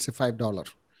up to, let's say, $5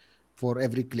 for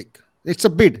every click. It's a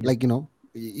bid, yes, like,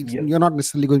 yes, you're not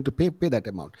necessarily going to pay that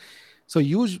amount. So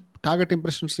use target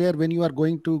impressions here when you are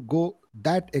going to go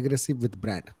that aggressive with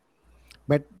brand,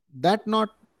 but that not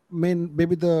mean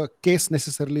maybe the case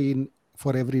necessarily in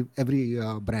for every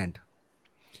brand.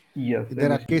 yes.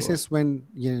 There Every are single one. cases when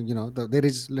there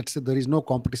is, let's say, there is no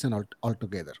competition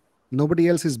altogether, nobody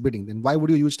else is bidding, then why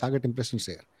would you use target impressions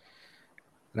here,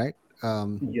 right?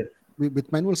 um, Yes,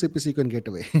 with manual CPC you can get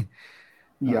away.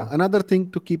 yeah, Another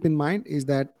thing to keep in mind is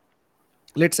that,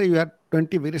 let's say you have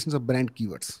 20 variations of brand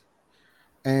keywords,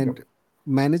 yep, and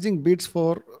managing bids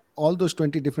for all those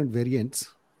 20 different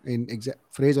variants in exact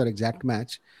phrase or exact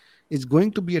match is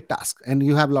going to be a task, and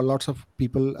you have lots of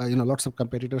people, lots of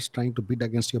competitors trying to bid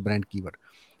against your brand keyword.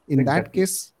 In that exactly.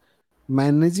 case,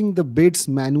 managing the bids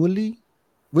manually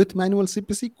with manual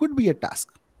CPC could be a task.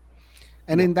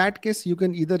 And Yeah, in that case, you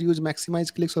can either use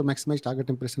maximize clicks or maximize target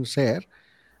impression share,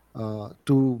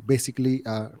 to basically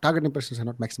target impressions are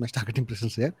not maximize target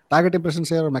impressions share, target impression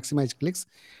share or maximize clicks,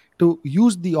 to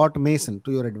use the automation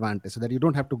to your advantage so that you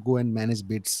don't have to go and manage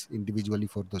bids individually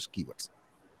for those keywords.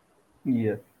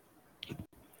 yes.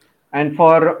 And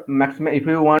for maximize, if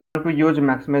you want to use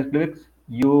maximize clicks,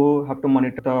 you have to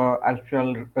monitor the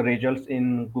actual results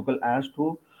in Google Ads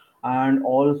too, and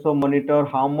also monitor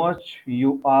how much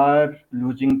you are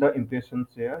losing the impressions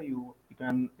here. You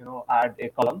can add a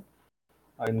column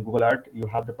in Google Ad. You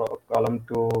have the column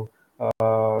to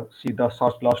see the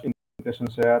source lost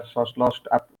impressions share, source lost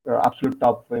absolute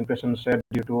top impression share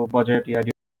due to budget, yeah,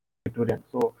 due to rent.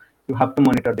 So you have to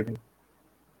monitor the.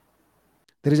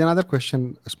 There is another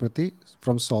question, Smriti,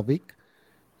 from Sobik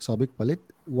Palit.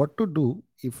 What to do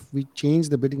if we change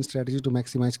the bidding strategy to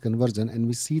maximize conversion and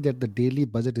we see that the daily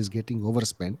budget is getting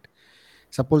overspent?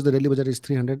 Suppose the daily budget is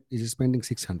 300, is spending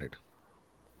 600.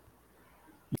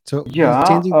 So he's Yeah,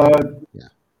 changing the, yeah.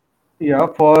 yeah,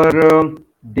 for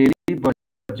daily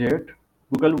budget,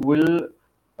 Google will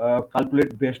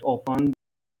calculate based upon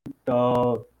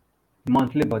the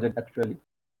monthly budget actually.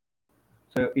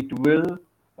 So it will,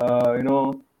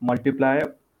 multiply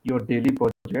your daily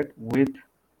budget with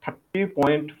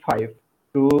 30.5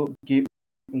 to get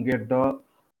the,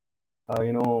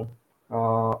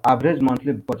 average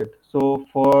monthly budget. So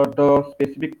for the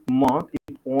specific month,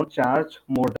 it won't charge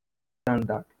more than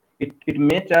that. It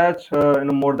may charge,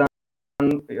 more than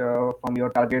from your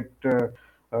target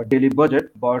daily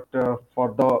budget, but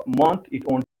for the month, it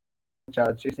won't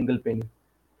charge a single penny.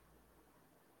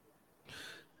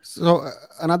 So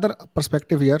another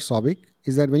perspective here, Sobik,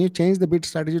 is that when you change the bid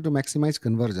strategy to maximize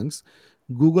conversions,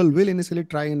 Google will initially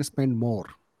try and spend more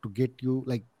to get you,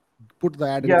 like, put the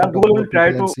ad in Yeah, front of Google more will try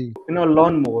people and to see.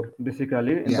 learn more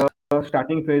basically in Yeah, the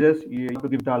starting phases. You have to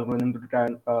give the algorithm to try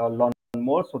and learn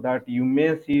more so that you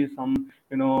may see some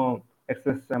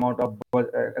excess amount of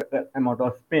amount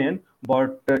of spend,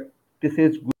 but this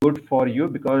is good for you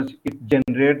because it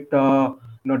generates the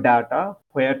data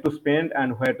where to spend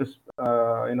and where to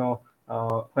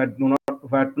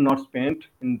where to not spend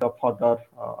in the further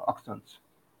auctions.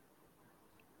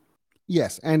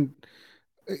 Yes, and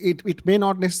it may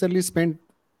not necessarily spend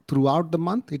throughout the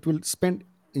month. It will spend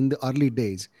in the early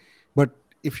days. But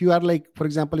if you are like, for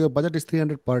example, your budget is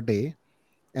 300 per day,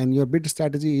 and your bid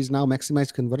strategy is now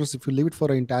maximize conversions, if you leave it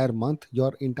for an entire month,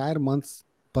 your entire month's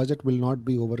budget will not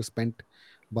be overspent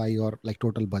by your like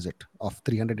total budget of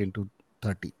 300 into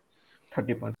 30.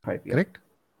 30.5, yes. Correct?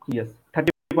 Yes, Yeah,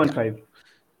 30.5.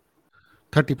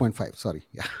 30.5, sorry.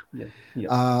 Yeah. Yes,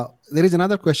 yes. There is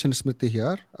another question, Smriti,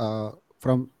 here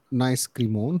from Nice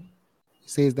Cremon. He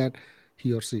says that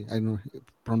he or she, I don't know,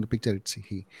 from the picture it's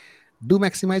he. Do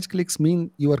maximize clicks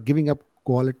mean you are giving up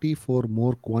quality for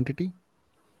more quantity?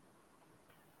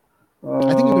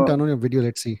 I think you can Uh, turn on your video.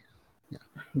 Let's see. Yeah.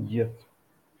 yes.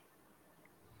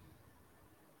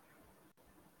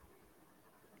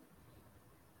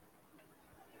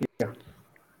 Yeah.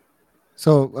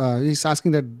 So he's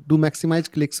asking that do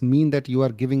maximize clicks mean that you are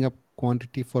giving up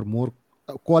quantity for more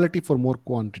quality for more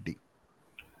quantity?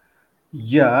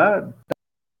 Yeah,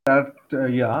 that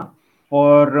yeah.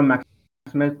 For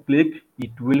maximize click,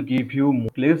 it will give you more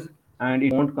clicks, and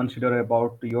it won't consider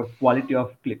about your quality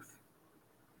of clicks.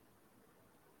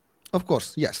 Of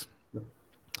course, yes.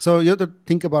 So you have to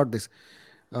think about this.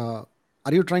 Uh,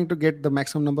 are you trying to get the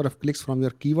maximum number of clicks from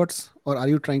your keywords, or are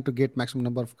you trying to get maximum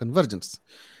number of conversions?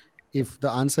 If the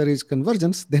answer is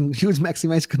conversions, then use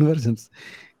maximize conversions.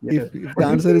 Yes. If the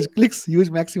answer is clicks, use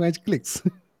maximize clicks.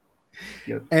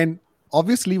 Yes. And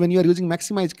obviously, when you are using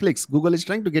maximize clicks, Google is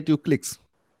trying to get you clicks,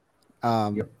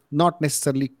 Yep. not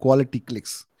necessarily quality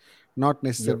clicks, not Yep.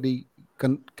 necessarily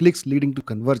clicks leading to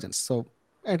conversions. So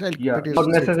I'll Yeah. pretty Not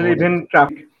necessarily straightforward. And even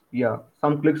traffic. Yeah.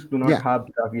 Some clicks do not yeah, have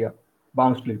traffic. Yeah.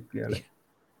 Bounce click. Yeah. Like.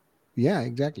 yeah,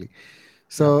 exactly. Yeah.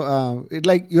 So it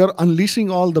like you're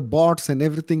unleashing all the bots and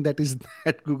everything that is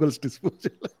at Google's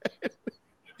disposal.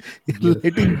 You're Yes.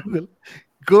 letting Google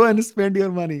go and spend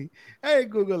your money. Hey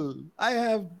Google, I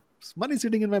have money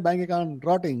sitting in my bank account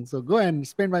rotting, so go and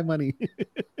spend my money.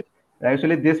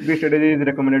 Actually, this bid strategy is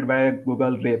recommended by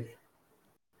Google Reps.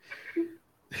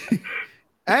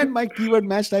 And my keyword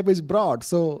match type is broad.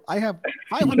 So I have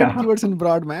 500 Yeah. keywords in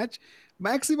broad match.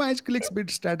 Maximize clicks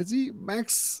bid strategy.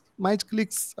 Maximize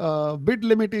clicks bid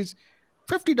limit is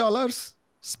 $50.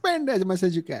 Spend as much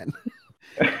as you can.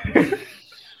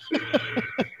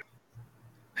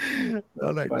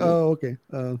 All That's right. funny. Oh, okay.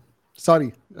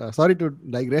 Sorry to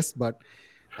digress, but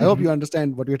I hope you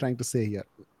understand what we're trying to say here.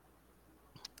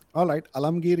 All right.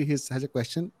 Alamgir has a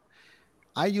question.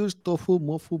 I use Tofu,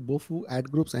 Mofu, Bofu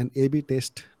ad groups and A/B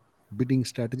test bidding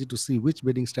strategy to see which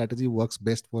bidding strategy works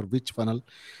best for which funnel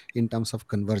in terms of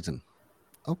conversion.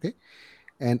 Okay.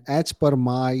 And as per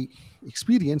my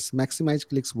experience, maximize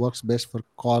clicks works best for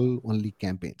call only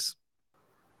campaigns.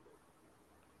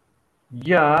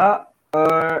 Yeah.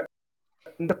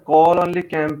 In the call only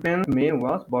campaigns may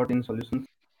work, but in solution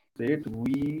set,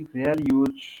 we rarely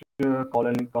use call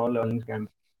only campaign.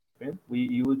 We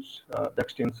use the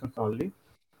extensions only.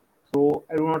 So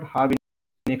I do not have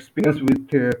any experience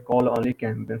with call only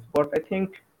campaigns, but I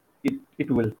think it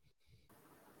will.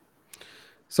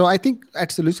 So I think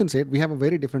at solution set, we have a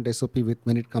very different SOP with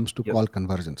when it comes to Yes. call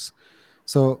conversions.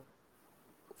 So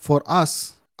for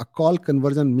us, a call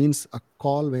conversion means a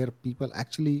call where people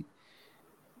actually,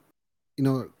 you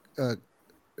know, uh,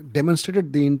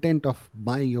 demonstrated the intent of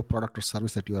buying your product or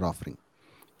service that you are offering.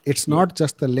 It's Yes. not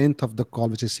just the length of the call,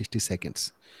 which is 60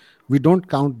 seconds. We don't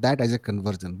count that as a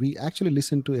conversion. We actually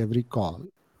listen to every call.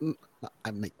 Mm,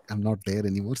 I'm not there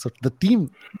anymore. So the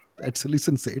team at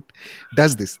Solution Set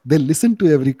does this. They listen to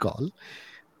every call.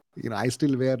 I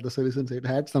still wear the Solution Set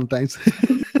hat sometimes.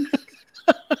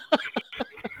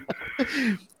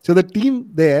 So the team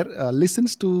there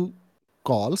listens to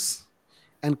calls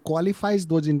and qualifies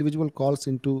those individual calls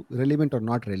into relevant or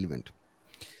not relevant.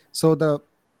 So the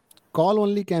call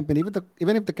only campaign,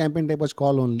 even if the campaign type was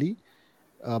call only,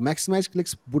 maximize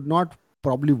clicks would not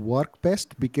probably work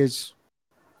best because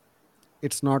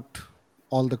it's not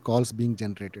all the calls being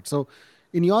generated. So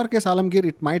in your case, Alamgir,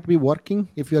 it might be working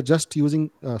if you're just using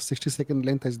 60-second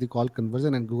length as the call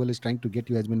conversion and Google is trying to get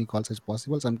you as many calls as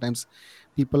possible. Sometimes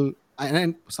people,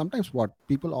 and sometimes what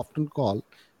people often call,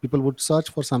 people would search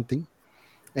for something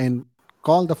and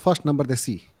call the first number they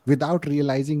see without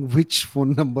realizing which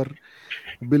phone number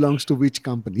belongs to which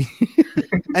company.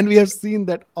 And we have seen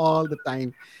that all the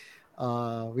time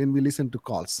when we listen to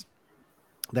calls,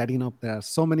 that there are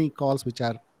so many calls which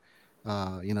are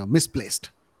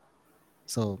misplaced.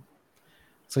 So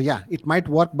So yeah, it might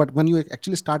work, but when you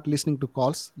actually start listening to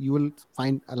calls, you will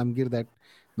find, Alamgir, that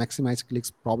maximize clicks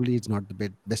probably is not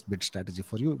the best bid strategy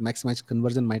for you. Maximize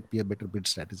conversion might be a better bid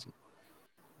strategy.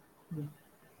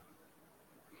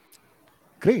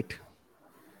 Great.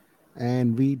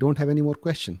 And we don't have any more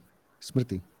question.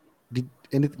 Smriti,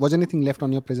 was anything left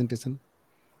on your presentation?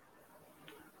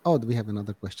 Oh, we have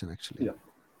another question actually. Yeah.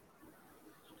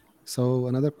 So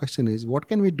another question is, what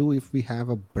can we do if we have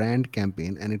a brand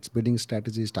campaign and its bidding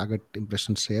strategy is target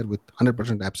impression share with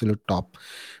 100% absolute top,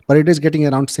 but it is getting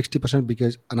around 60%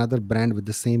 because another brand with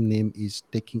the same name is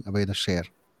taking away the share?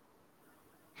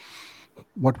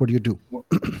 What would you do?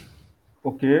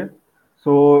 Okay.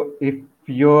 So if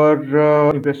your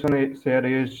impression share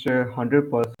is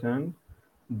 100%,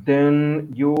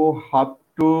 then you have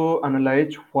to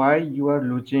analyze why you are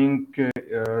losing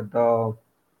the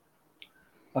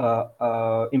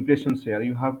impression share.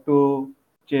 You have to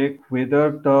check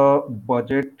whether the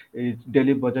budget is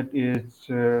daily budget is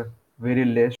very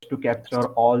less to capture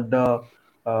all the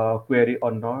query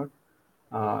or not.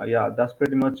 Yeah, that's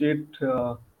pretty much it.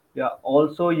 Yeah,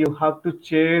 also you have to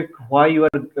check why you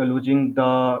are losing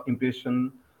the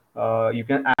impression. You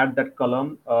can add that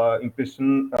column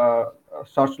impression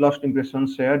search lost impression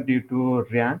share due to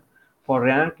rank. For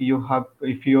rank, you have,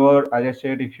 if your, as I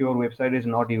said, if your website is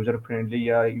not user friendly,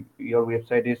 yeah, your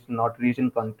website is not rich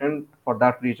in content. For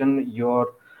that reason,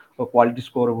 your quality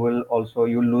score will also,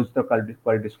 you lose the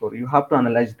quality score. You have to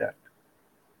analyze that.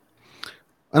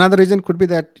 Another reason could be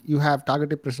that you have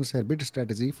target impression share bid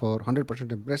strategy for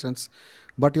 100% impressions,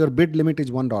 but your bid limit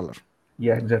is $1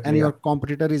 Yeah, and exactly. your Yeah.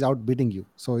 competitor is outbidding you.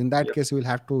 So in that Yeah. case, you will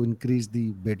have to increase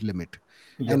the bid limit.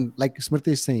 Yeah. And like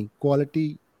Smriti is saying,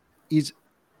 quality is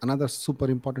another super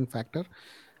important factor.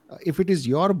 If it is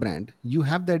your brand, you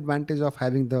have the advantage of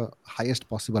having the highest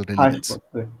possible Highest relevance.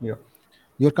 possible. Yeah.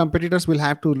 Your competitors will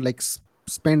have to like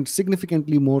spend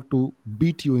significantly more to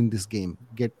beat you in this game,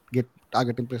 get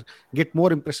target impression, get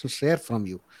more impression share from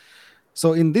you.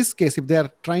 So in this case, if they are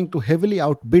trying to heavily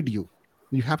outbid you,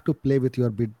 you have to play with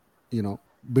your bid,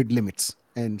 bid limits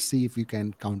and see if you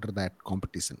can counter that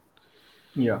competition.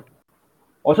 Yeah.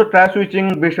 Also try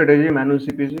switching base strategy, manual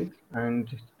CPC, and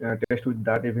test with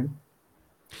that even.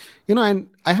 And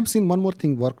I have seen one more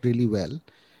thing work really well.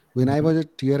 When I Mhm. was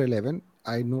at tier 11,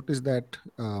 I noticed that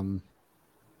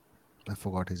I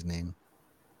forgot his name.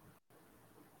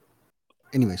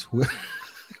 Anyways, who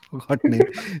forgot name.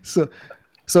 So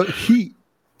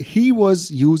he was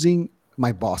using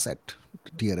my boss at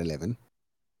tier 11.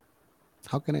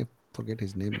 How can I forget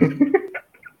his name now?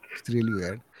 It's really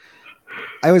weird.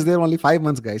 I was there only 5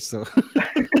 months, guys. So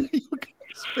you can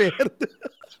spare.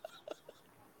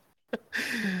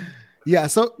 Yeah.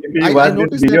 So If you I watch this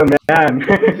noticed that. video, man.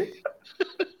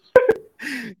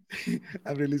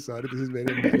 I'm really sorry. This is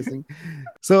very embarrassing.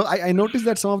 So I noticed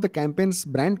that some of the campaigns,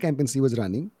 brand campaigns he was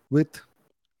running with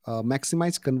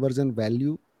maximize conversion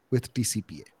value with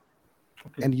TCPA.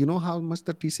 Okay. And you know how much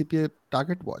the TCPA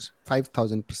target was?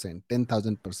 5,000%,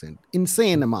 10,000%,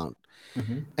 insane amount.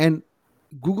 Hmm. And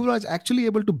Google was actually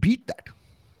able to beat that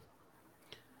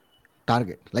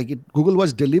target. Like Google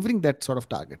was delivering that sort of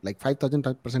target, like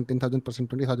 5,000%, 10,000%,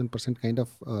 20,000% kind of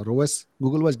ROAS.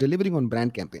 Google was delivering on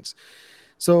brand campaigns.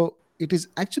 So it is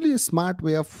actually a smart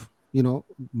way of,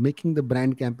 making the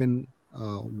brand campaign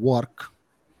work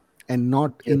and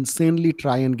not Yes. insanely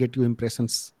try and get you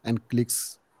impressions and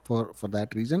clicks for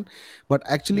that reason, but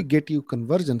actually get you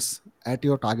conversions at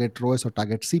your target ROAS or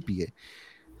target CPA.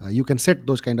 You can set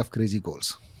those kind of crazy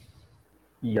goals.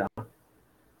 Yeah.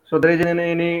 So there isn't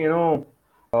any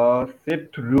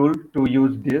set rule to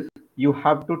use this. You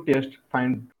have to test,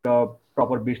 find the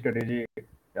proper B strategy,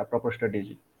 yeah, proper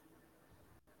strategy.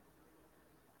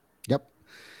 Yep.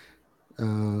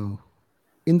 uh,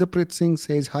 Inderpreet Singh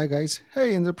says, hi guys.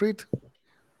 Hey Inderpreet, And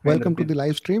welcome to the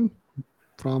live stream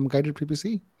from Guided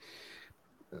PPC.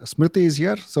 Smriti is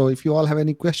here, so if you all have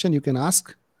any question you can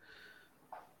ask.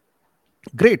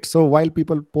 Great. So while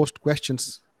people post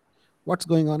questions, what's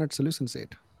going on at Solution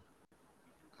Set?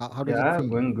 How does it yeah, feel?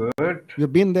 going good.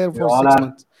 You've been there We for all six are,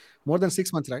 months, more than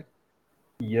 6 months, right?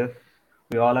 yes,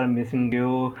 we all are missing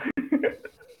you.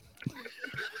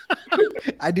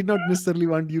 I did not necessarily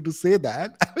want you to say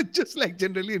that. I was just like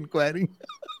generally inquiring.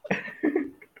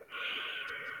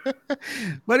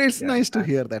 But it's Yeah, nice to man.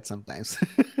 hear that sometimes.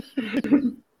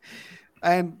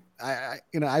 And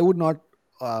I would not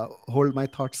hold my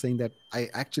thoughts saying that I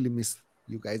actually miss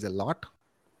you guys a lot.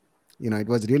 It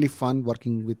was really fun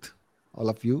working with all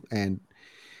of you, and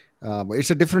but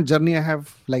it's a different journey I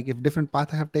have, like a different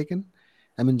path I have taken.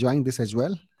 I'm enjoying this as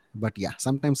well. But yeah,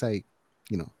 sometimes I,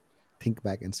 you know, think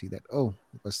back and see that, oh,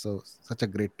 it was such a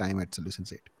great time at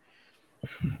Solutions 8.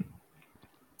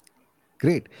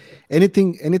 Great.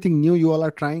 Anything new you all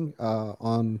are trying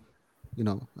on, you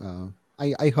know,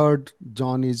 I heard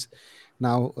John is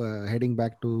now heading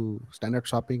back to standard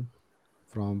shopping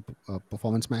from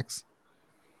Performance Max.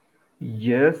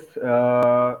 Yes,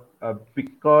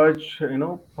 because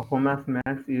Performance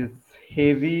Max is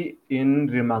heavy in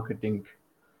remarketing,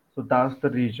 so that's the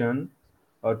reason.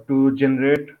 To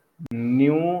generate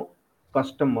new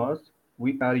customers,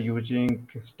 we are using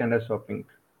standard shopping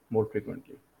more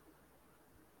frequently.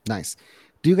 Nice.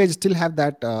 Do you guys still have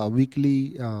that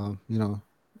weekly,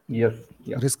 Yes,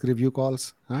 yeah, risk review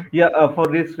calls? Huh? yeah. For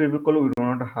risk review call, we do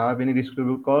not have any risk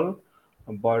review call,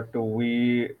 but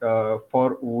we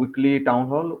for weekly town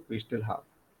hall we still have.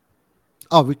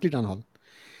 Oh, weekly town hall.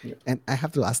 Yeah. And I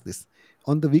have to ask this: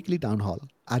 on the weekly town hall,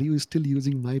 are you still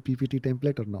using my PPT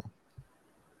template or no?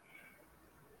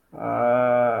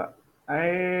 Uh,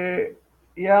 I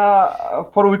yeah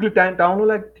for weekly time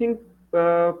download. I think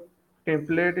uh,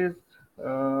 template is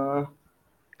uh,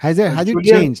 Has it Julian.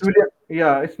 changed? Julian.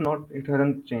 Yeah, it's not. It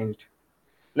hasn't changed.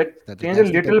 Like change a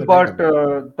That's the little, template I but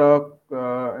developed.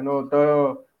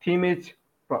 the theme is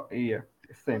yeah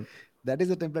same. That is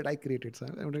the template I created, so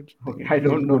I'm not Okay, I feeling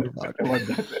don't know good about about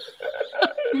that.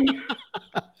 it.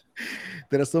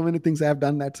 There are so many things I have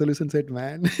done at Solution Set,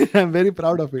 man. I'm very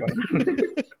proud of it.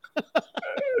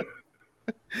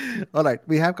 All right,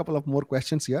 we have a couple of more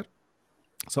questions here.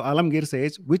 So Alamgir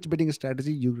says, which bidding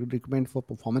strategy you would recommend for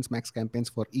Performance Max campaigns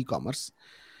for e-commerce?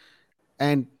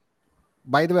 And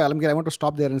by the way, Alamgir, I want to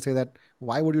stop there and say that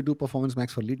why would you do Performance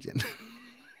Max for lead gen?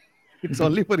 It's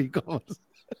only for e-commerce,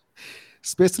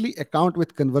 especially account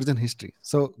with conversion history.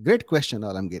 So great question,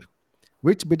 Alamgir.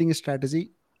 Which bidding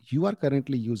strategy you are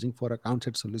currently using for accounts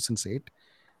at Solution Set?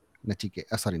 Nachiket,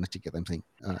 I'm saying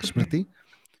Smruti.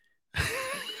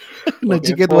 Okay,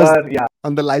 Nachiket was for yeah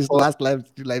on the for last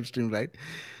live stream, right?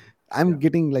 I'm yeah.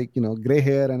 getting like, gray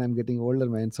hair and I'm getting older,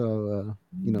 man. So,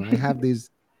 I have these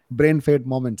brain fade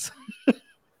moments.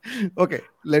 Okay,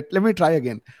 let me try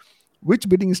again. Which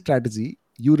bidding strategy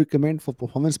you recommend for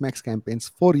Performance Max campaigns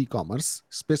for e-commerce,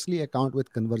 especially account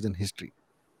with conversion history?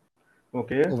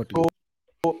 Okay, Over to so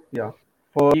you. yeah,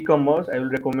 for e-commerce, I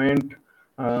will recommend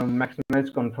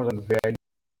maximize conversion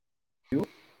value.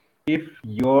 If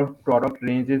your product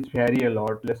range is vary a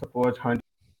lot, let's suppose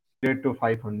 100 to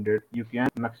 500, you can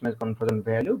maximize conversion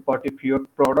value. But if your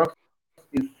product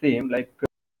is same, like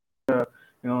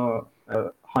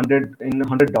 100 in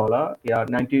 $100, yeah,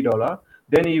 $90,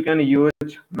 then you can use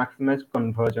maximize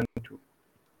conversion too.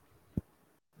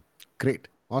 Great.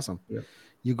 Awesome. Yeah.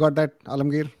 You got that,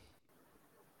 Alamgir?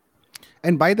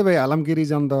 And by the way, Alamgir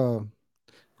is on the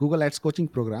Google Ads coaching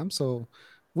program. So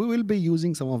we will be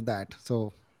using some of that.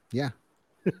 So, yeah.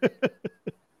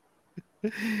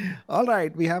 All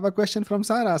right. We have a question from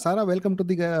Sarah. Sarah, welcome to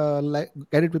the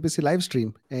Guided PPC live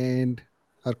stream. And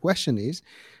her question is,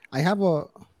 I have a,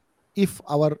 if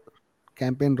our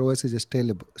campaign ROAS is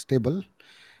stable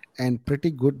and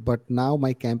pretty good, but now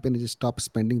my campaign is stop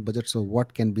spending budget. So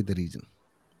what can be the reason?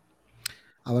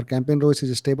 Our campaign ROAS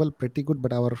is stable, pretty good,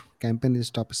 but our campaign is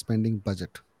stop spending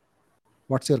budget.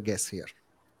 What's your guess here?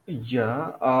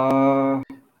 Yeah.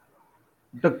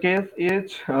 The case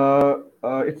is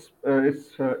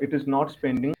it is not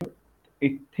spending.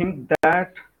 I think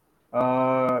that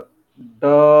uh,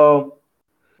 the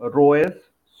ROAS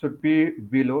should be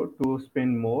below to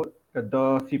spend more.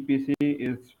 The CPC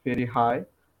is very high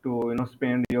to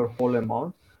spend your whole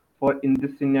amount. For in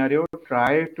this scenario,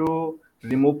 try to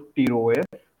remove TROAS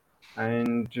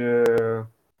and yeah,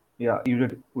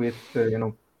 use it with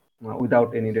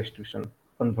without any restriction,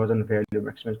 conversion value,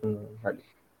 maximum conversion value,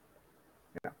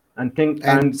 And check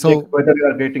so, whether you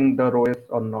are getting the ROAS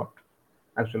or not,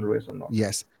 actual ROAS or not.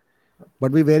 yes,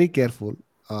 but be very careful.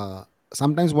 Uh,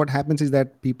 Sometimes what happens is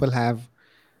that people have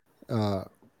uh,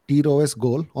 TROS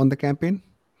goal on the campaign,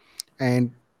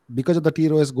 and because of the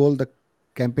TROS goal, the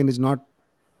campaign is not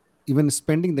even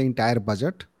spending the entire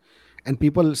budget, and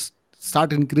people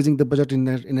start increasing the budget in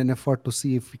an effort to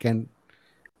see if we can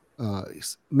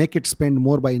make it spend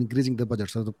more by increasing the budget.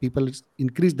 So the people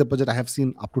increase the budget. I have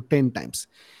seen up to 10 times.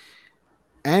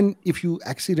 And if you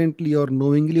accidentally or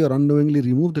knowingly or unknowingly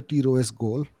remove the TROS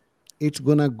goal, it's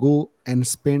gonna go and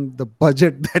spend the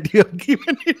budget that you have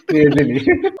given it. Crazily.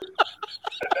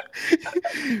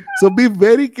 So be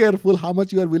very careful how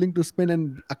much you are willing to spend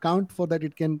and account for that.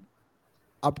 It can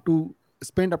up to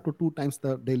spend up to 2 times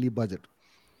the daily budget.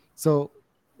 So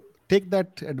take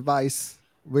that advice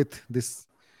with this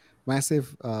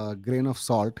massive grain of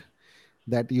salt,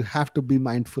 that you have to be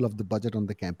mindful of the budget on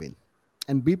the campaign.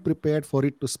 and be prepared for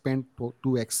it to spend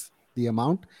 2x the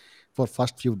amount for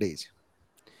first few days.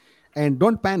 And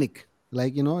don't panic.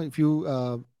 Like, if you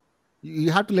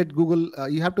have to let Google,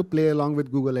 you have to play along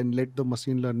with Google and let the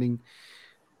machine learning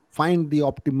find the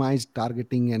optimized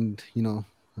targeting and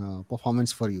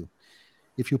performance for you.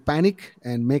 If you panic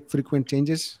and make frequent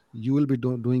changes, you will be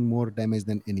doing more damage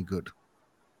than any good.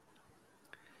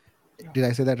 Yeah. Did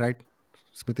I say that right,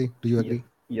 Smriti? Do you Yes. agree?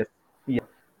 Yes. Yeah.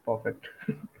 Perfect.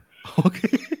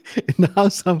 Okay. Now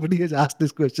somebody has asked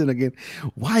this question again.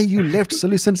 Why you left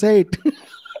Solutions 8?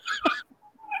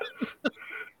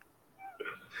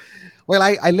 Well,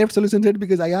 I left Solutions 8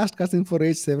 because I asked Kasim for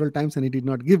rage several times and he did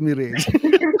not give me rage.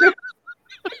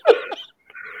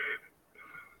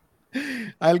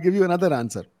 I'll give you another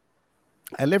answer.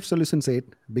 I left Solutions 8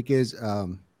 because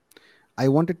I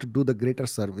wanted to do the greater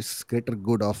service, greater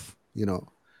good of,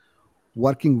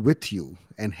 working with you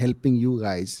and helping you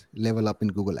guys level up in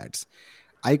Google Ads.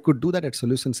 I could do that at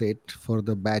Solutions 8 for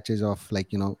the batches of, like,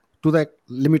 to the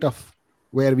limit of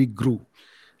where we grew.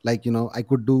 Like, I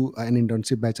could do an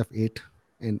internship batch of 8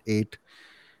 and 8.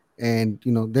 And,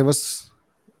 there was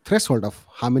threshold of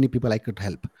how many people I could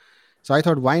help. So I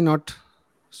thought, why not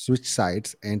switch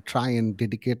sides and try and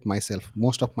dedicate myself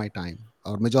most of my time,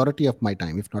 or majority of my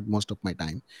time, if not most of my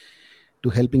time, to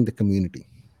helping the community.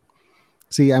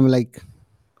 See, I'm like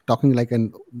talking like a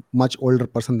much older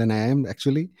person than I am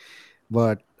actually,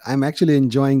 but I'm actually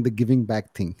enjoying the giving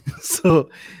back thing. So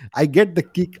I get the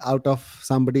kick out of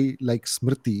somebody like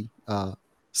Smriti,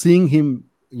 seeing him,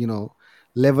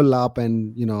 level up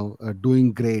and,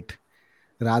 doing great,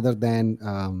 rather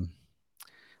than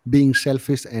being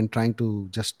selfish and trying to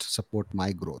just support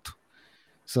my growth.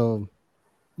 So,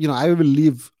 I will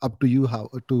leave up to you how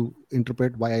to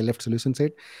interpret why I left Solution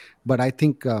Set. But I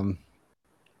think, in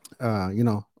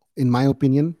my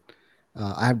opinion,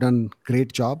 I have done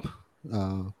great job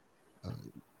uh, uh,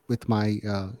 with my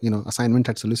assignment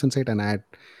at Solution Set, and I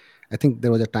think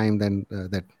there was a time then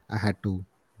that I had to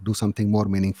do something more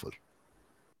meaningful.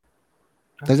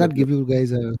 Does that Absolutely. give you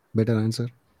guys a better answer,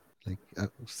 like a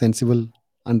sensible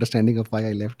understanding of why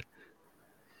I left?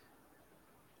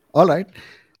 All right.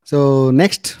 So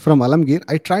next from Alamgir,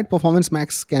 I tried Performance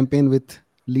Max campaign with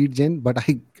lead gen, but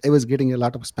I was getting a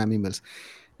lot of spam emails.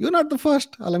 You're not the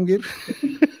first, Alamgir.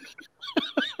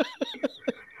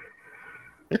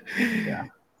 Yeah.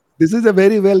 This is a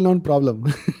very well known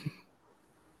problem.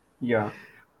 Yeah.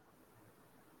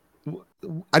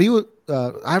 Are you?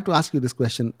 I have to ask you this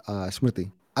question,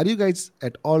 Smriti. Are you guys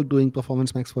at all doing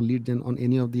Performance Max for lead gen on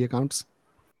any of the accounts?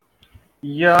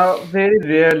 Yeah, very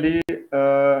rarely, if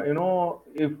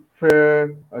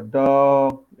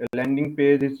the landing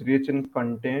page is rich in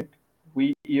content,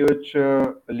 we use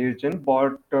Legion,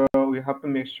 but we have to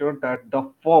make sure that the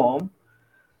form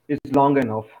is long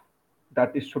enough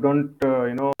that it shouldn't,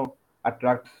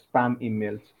 attract spam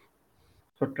emails.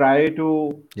 So try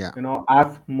to, Yeah,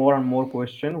 ask more and more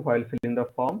questions while filling the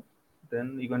form.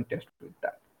 Then you can test with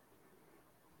that.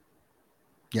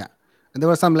 yeah. And there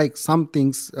were some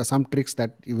things, some tricks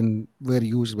that even were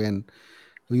used when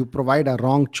you provide a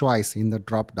wrong choice in the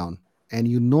drop down, and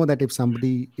that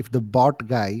if the bot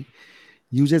guy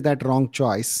uses that wrong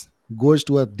choice, goes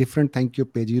to a different thank you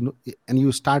page, and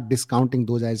you start discounting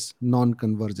those as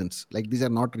non-conversions, like these are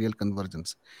not real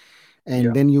conversions. And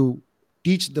Yeah. then you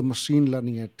teach the machine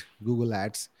learning at Google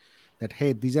Ads that,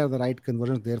 hey, these are the right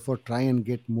conversions, therefore try and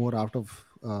get more out of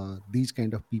these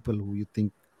kind of people who you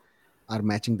think are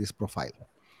matching this profile.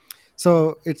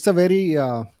 So it's a very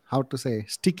how to say,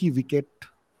 sticky wicket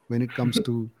when it comes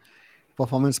to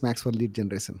Performance Max for lead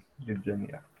generation. Legion,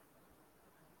 yeah.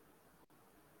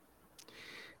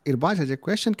 Irbaj has a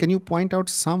question. Can you point out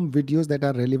some videos that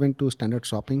are relevant to standard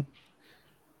shopping?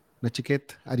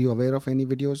 Nachiket, are you aware of any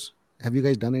videos? Have you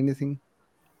guys done anything?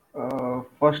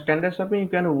 For standard shopping, you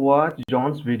can watch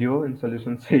John's video in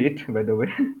Solution Sheet, by the way.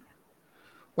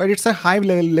 Well, it's a high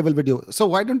level video. So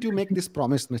why don't you make this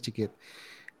promise, Nachiket?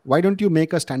 Why don't you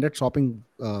make a standard shopping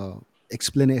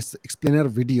explainer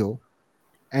video,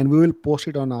 and we will post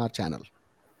it on our channel?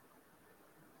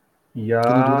 Can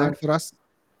you do Yeah, that for us?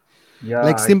 Like,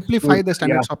 yeah, it's simplify good. the Yeah,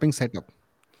 standard shopping setup.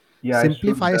 yeah, it should.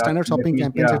 Simplify a standard Let shopping me.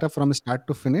 campaign Yeah, setup from start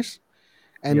to finish,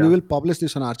 and we yeah, will publish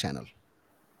this on our channel.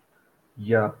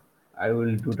 yeah. I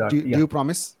will do that. Do Yeah, you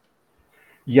promise?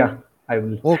 yeah, I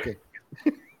will. Okay,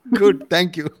 good.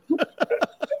 Thank you.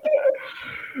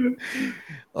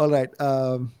 All right.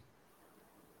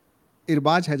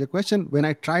 Irbaj has a question. When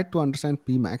I tried to understand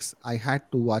PMAX, I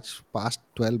had to watch past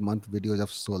 12-month videos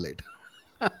of Solid.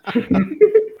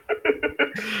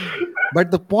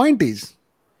 But the point is,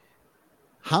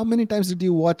 how many times did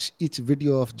you watch each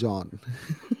video of John?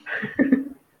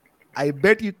 I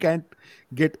bet you can't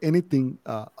get anything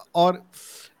or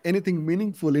anything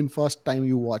meaningful in first time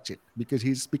you watch it because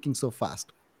he's speaking so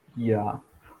fast. Yeah,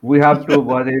 we have to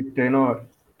watch it,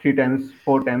 3 times,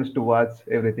 4 times to watch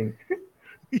everything.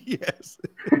 Yes.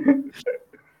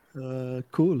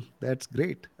 Cool. That's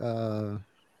great.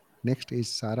 Next is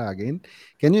Sarah again.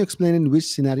 Can you explain in which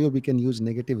scenario we can use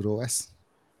negative ROAS?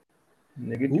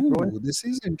 Negative role? Ooh, this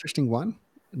is an interesting one.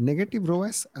 Negative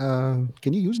ROAS.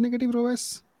 Can you use negative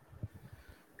ROAS?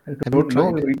 I Have you don't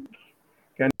know. tried? We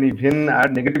can even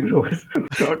add negative roles.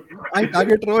 Not My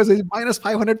target ROAS is minus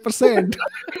 500%.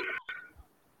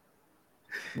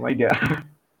 my idea.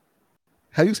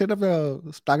 Have you set up a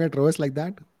target ROAS like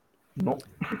that? No.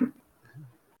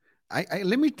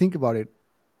 Let me think about it.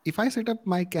 If I set up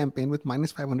my campaign with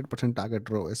minus 500% target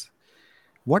ROAS,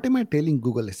 what am I telling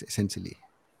Google essentially?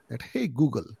 That, hey,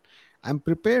 Google, I'm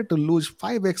prepared to lose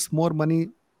 5x more money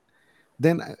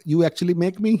than you actually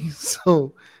make me.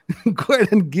 So go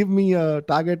ahead and give me a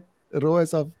target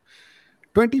ROAS of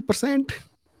 20%.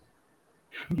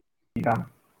 Yeah.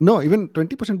 No, even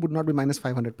 20% would not be minus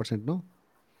 500%. No.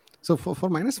 So for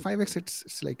minus 5x,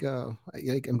 it's like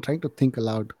I'm trying to think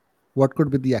aloud. What could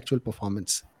be the actual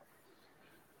performance?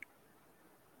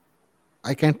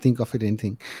 I can't think of it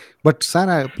anything. But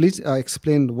Sarah, please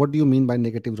explain what do you mean by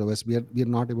negative ROAS? We are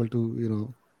not able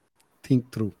to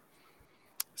think through.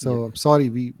 Yes. So I'm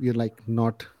sorry, we are like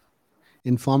not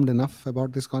informed enough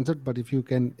about this concept. But if you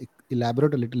can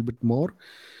elaborate a little bit more,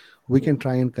 we Yeah. can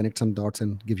try and connect some dots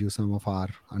and give you some of our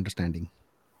understanding.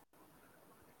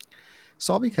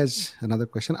 Sovik has another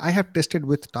question. I have tested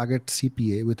with target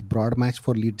CPA with broad match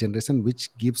for lead generation,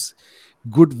 which gives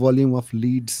good volume of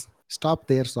leads. Stop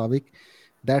there, Sovik.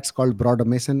 That's called broad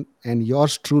automation, and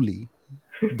yours truly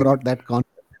brought that concept.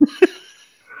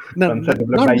 No, Concept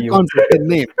developed not by the you. concept, the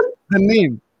name. The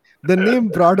name. The name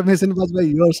broad mason was by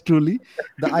yours truly.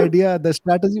 The idea, the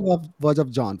strategy was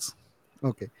of John's.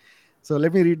 Okay. So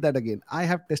let me read that again. I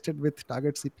have tested with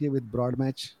target CPA with broad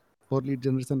match for lead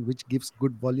generation, which gives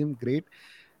good volume, great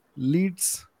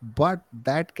leads. But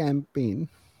that campaign,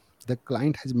 the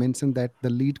client has mentioned that the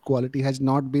lead quality has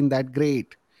not been that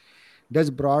great. Does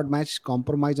broad match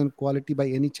compromise on quality by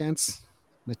any chance?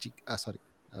 Sorry,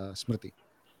 Smriti.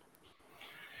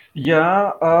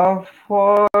 Yeah.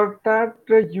 For that,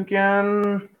 you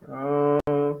can,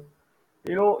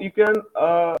 you can,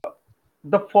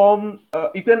 the form,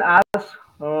 you can ask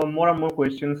more and more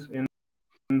questions in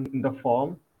the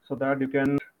form so that you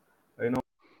can, you know,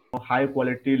 high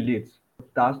quality leads.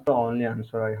 That's the only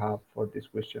answer I have for this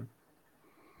question.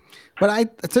 But I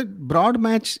said broad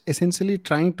match essentially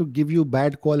trying to give you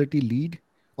bad quality lead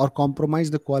or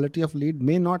compromise the quality of lead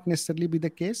may not necessarily be the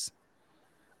case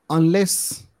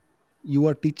unless you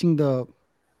are teaching the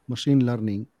machine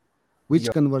learning which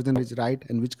Yeah. conversion is right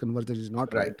and which conversion is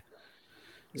not Right. right.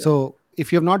 Yeah. So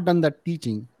if you have not done that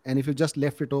teaching and if you just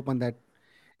left it open that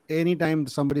anytime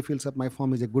somebody fills up my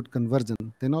form is a good conversion,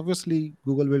 then obviously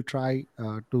Google will try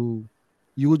to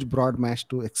use broad match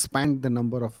to expand the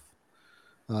number of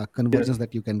Yes. conversions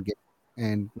that you can get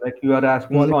and Like you are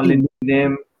asking quality. only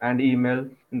name and email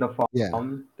in the Yeah,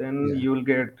 form, then yeah, you will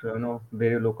get,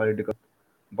 very low quality.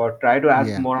 But try to ask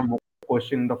yeah, more and more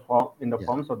question yeah. in the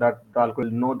form so that the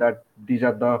algorithm will know that these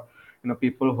are the,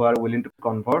 people who are willing to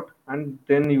convert, and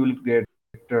then you will get,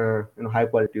 high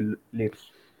quality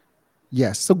leads.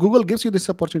 Yes. So Google gives you this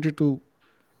opportunity to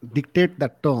dictate the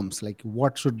terms, like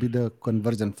what should be the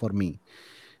conversion for me.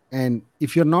 And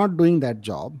if you're not doing that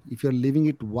job, if you're leaving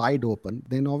it wide open,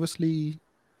 then obviously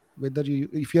whether you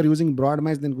if you're using broad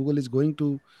match, then Google is going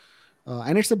to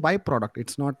and it's a byproduct.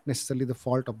 It's not necessarily the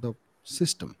fault of the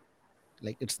system.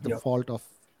 Like it's the Yeah. fault of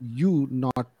you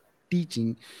not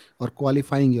teaching or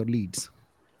qualifying your leads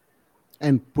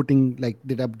and putting like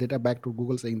data back to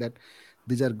Google saying that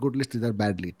these are good leads, these are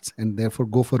bad leads, and therefore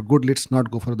go for good leads, not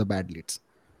go for the bad leads.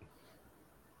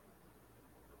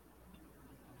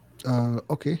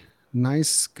 Okay,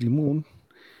 nice, Krimoon.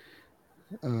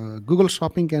 Google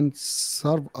Shopping can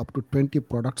serve up to 20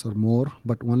 products or more,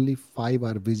 but only 5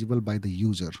 are visible by the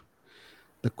user.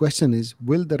 The question is,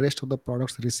 will the rest of the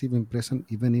products receive impression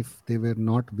even if they were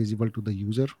not visible to the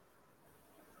user?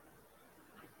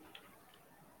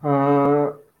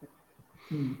 uh,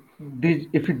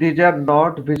 if these are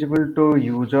not visible to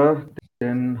user,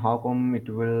 then how come it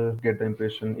will get the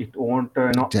impression? It won't,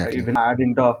 Exactly. even add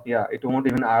in the, yeah, it won't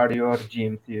even add your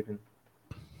GMC even.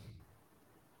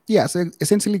 Yeah, so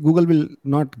essentially, Google will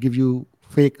not give you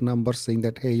fake numbers saying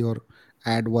that, hey, your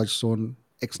ad was shown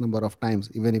X number of times,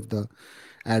 even if the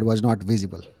ad was not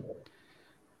visible.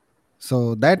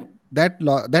 So that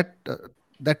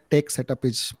that tech setup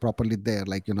is properly there.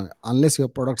 Like, unless your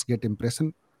products get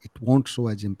impression, it won't show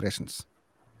as impressions.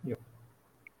 Yep.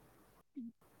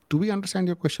 Do we understand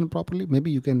your question properly?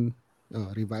 Maybe you can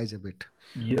revise a bit.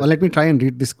 Or Yes. let me try and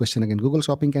read this question again. Google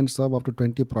Shopping can serve up to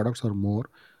 20 products or more,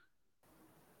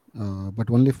 but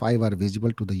only 5 are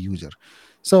visible to the user.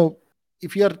 So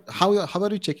if you are, how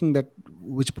are you checking that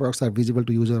which products are visible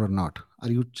to user or not? Are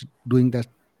you doing that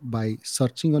by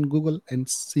searching on Google and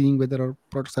seeing whether our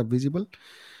products are visible?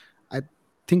 I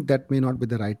think that may not be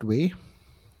the right way.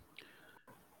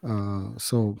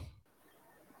 So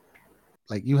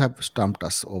like, you have stumped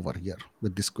us over here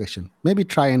with this question. Maybe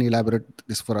try and elaborate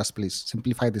this for us, please.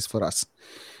 Simplify this for us,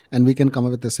 and we can come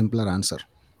up with a simpler answer.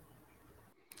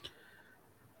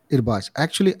 Irbaj,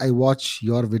 actually, I watch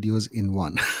your videos in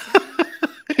one.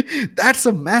 That's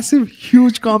a massive,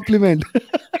 huge compliment.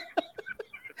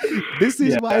 This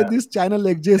is why Yeah. this channel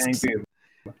Thank exists. you.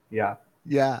 Yeah.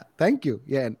 Yeah, thank you.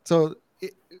 Yeah. So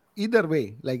either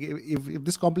way, like, if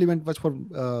this compliment was for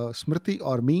Smriti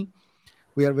or me,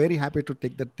 we are very happy to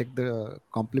take the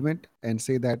compliment and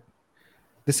say that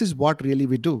this is what really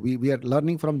we do. We are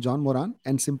learning from John Moran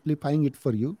and simplifying it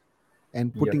for you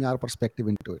and Yes. putting our perspective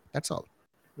into it. That's all.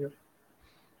 Yes.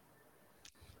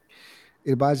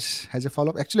 Irbaj has a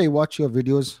follow up. Actually, I watch your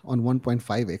videos on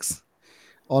 1.5x.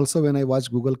 Also, when I watch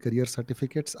Google Career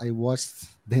Certificates, I watch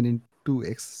then in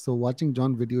 2x. So watching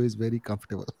John video is very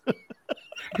comfortable.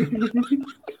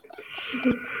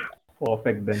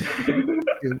 Perfect then.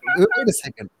 Wait a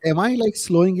second. Am I like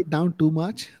slowing it down too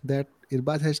much that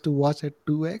Irbaz has to watch at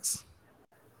 2x?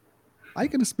 I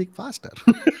can speak faster.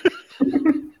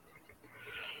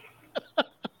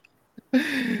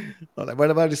 All right,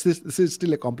 but this is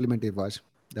still a compliment, Irbaz.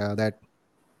 That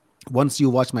once you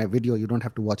watch my video, you don't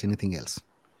have to watch anything else.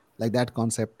 Like, that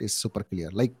concept is super clear.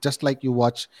 Like, just like you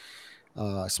watch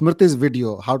Smriti's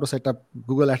video, how to set up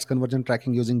Google Ads conversion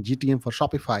tracking using GTM for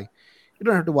Shopify. You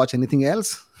don't have to watch anything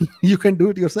else. You can do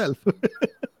it yourself.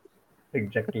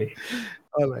 Exactly.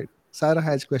 All right. Sarah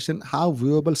has a question. How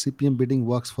viewable CPM bidding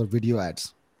works for video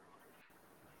ads?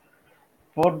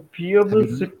 For Have viewable you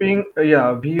done it? shipping,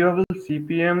 yeah, viewable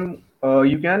CPM,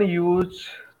 you can use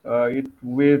it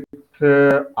with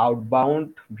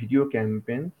outbound video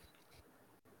campaigns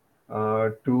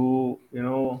to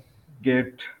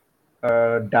get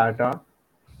data,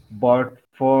 but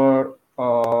for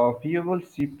viewable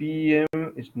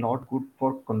CPM is not good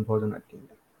for conversion, I think.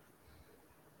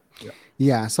 Yeah.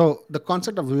 Yeah. So the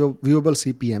concept of viewable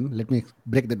CPM, let me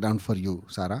break that down for you,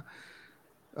 Sarah.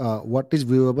 What is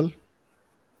viewable?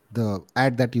 The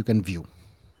ad that you can view,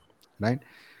 right?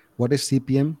 What is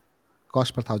CPM?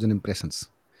 Cost per thousand impressions,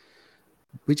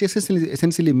 which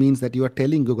essentially means that you are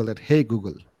telling Google that, hey,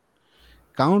 Google,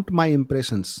 count my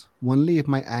impressions only if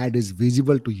my ad is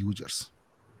visible to users,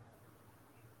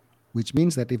 which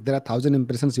means that if there are 1,000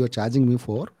 impressions you are charging me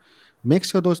for, make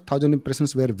sure those 1,000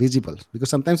 impressions were visible, because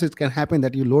sometimes it can happen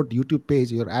that you load YouTube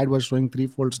page, your ad was showing three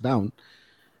folds down,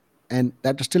 and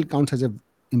that still counts as a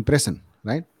impression,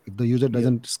 right? If the user Yes.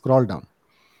 doesn't scroll down.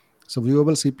 So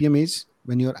viewable CPM is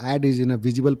when your ad is in a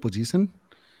visible position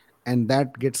and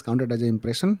that gets counted as an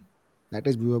impression. That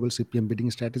is viewable CPM bidding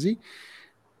strategy.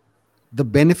 The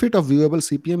benefit of viewable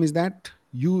CPM is that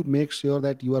you make sure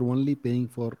that you are only paying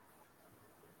for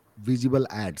visible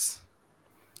ads,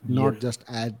 Yes. not just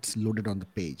ads loaded on the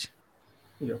page.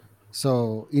 Yeah.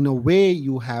 So in a way,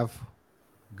 you have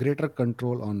greater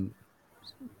control on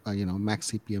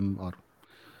max CPM or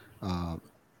uh,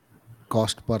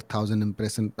 cost per thousand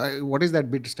impression. What is that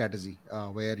bid strategy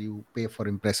where you pay for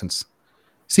impressions?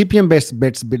 CPM based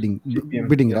bets CPM.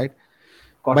 bidding, Yeah. right?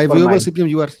 By Cost per viewable mile. CPM,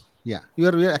 you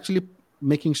are actually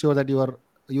making sure that you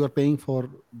are paying for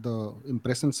the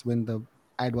impressions when the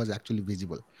ad was actually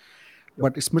visible. Yep.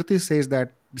 But Smriti says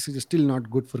that this is still not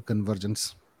good for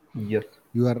conversions. Yes.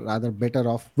 You are rather better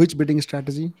off which bidding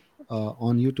strategy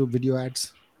on YouTube video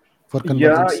ads for Yeah,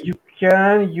 conversions. you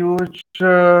can use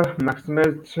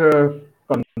maximize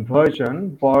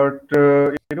conversion, but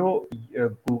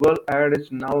Google Ad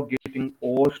is now getting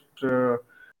post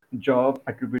job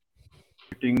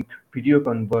attributing video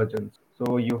conversions,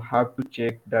 so you have to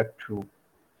check that too.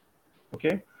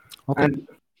 Okay, Okay. and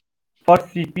for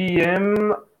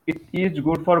CPM, it is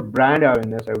good for brand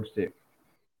awareness, I would say.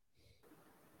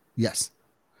 Yes.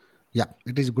 Yeah,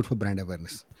 it is good for brand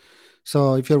awareness.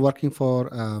 So if you're working for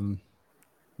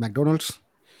McDonald's,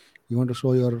 you want to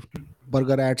show your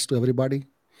burger ads to everybody,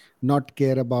 not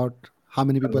care about how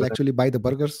many people Conversion. actually buy the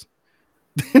burgers,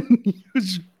 then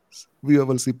use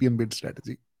viewable CPM bid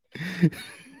strategy.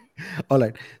 All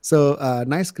right. So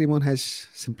nice Cremon has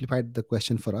simplified the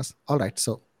question for us. All right.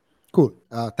 So cool.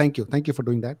 Thank you. Thank you for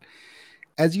doing that.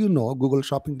 As you know, Google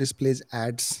Shopping displays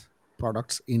ads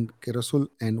products in carousel,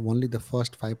 and only the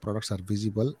first five products are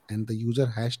visible, and the user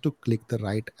has to click the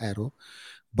right arrow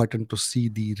button to see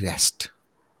the rest.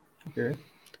 Okay.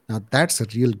 Now that's a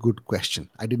real good question.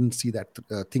 I didn't see that,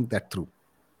 think that through.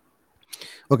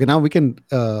 Okay, now we can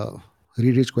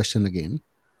read each question again.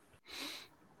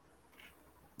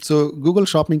 So Google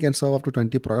Shopping can serve up to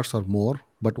 20 products or more,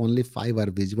 but only five are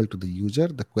visible to the user.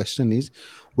 The question is,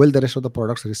 will the rest of the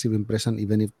products receive impression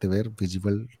even if they were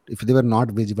visible, if they were not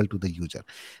visible to the user?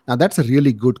 Now that's a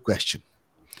really good question.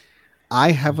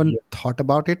 I haven't Yeah. thought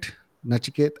about it.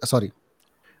 Nachiket, sorry,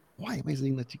 why am I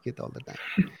saying Nachiket all the time?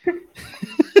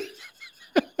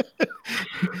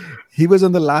 He was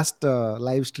on the last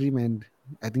live stream, and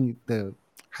I think the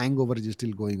hangover is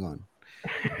still going on.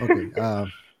 Okay,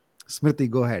 Smriti,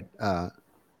 go ahead.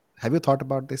 Have you thought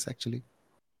about this actually?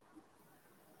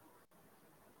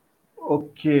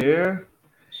 Okay.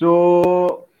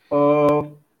 So,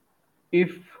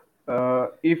 if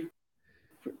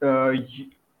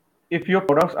if your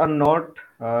products are not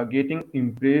getting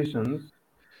impressions,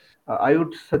 I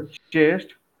would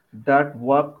suggest that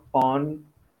work on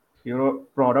your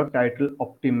product title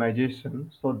optimization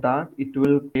so that it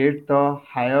will get the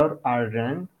higher R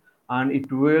rank and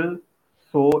it will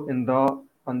show in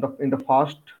the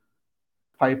first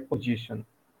five position.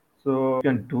 So you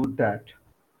can do that.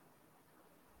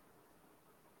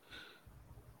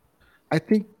 I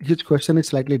think his question is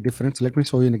slightly different. So let me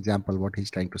show you an example what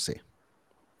he's trying to say.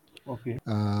 Okay.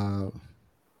 Uh,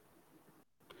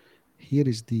 Here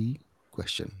is the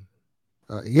question.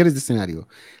 Here is the scenario.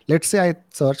 Let's say I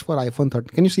search for iPhone 13.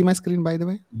 Can you see my screen, by the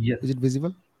way? Yes. Is it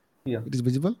visible? Yeah. It is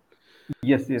visible.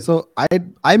 Yes. Yes. So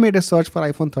I made a search for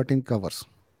iPhone 13 covers.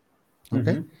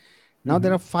 Okay. Mm-hmm. Now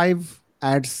there Mm-hmm. are five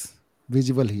ads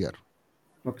visible here,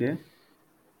 Okay.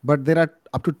 but there are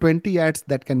up to 20 ads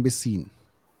that can be seen.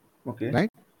 Okay.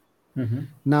 Right Mm-hmm.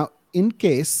 now, in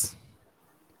case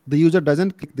the user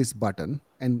doesn't click this button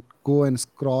and go and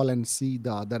scroll and see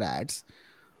the other ads,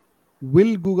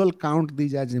 will Google count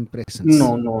these as impressions?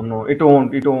 No, no, no. It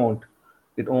won't. It won't.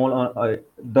 It won't.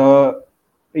 The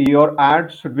your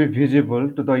ad should be visible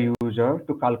to the user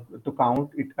to count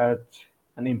it as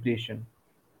an impression.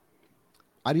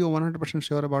 Are you 100%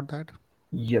 sure about that?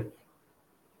 Yes.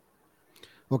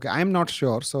 Okay, I'm not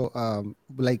sure. So,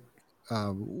 like,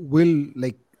 will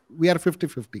like we are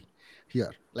 50-50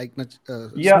 here. Like, Yeah.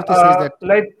 Smriti says that.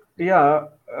 Like yeah.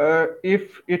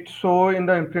 If it show in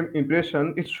the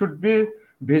impression, it should be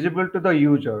visible to the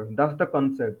user. That's the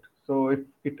concept. So if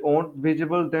it won't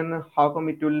visible, then how come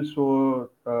it will show?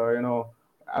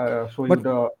 Show you But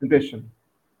the impression.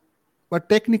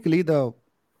 technically, the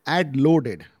ad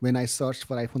loaded when I searched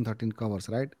for iPhone 13 covers,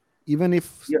 right? Even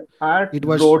if Yeah, at it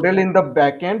was loaded in the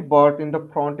back end, but in the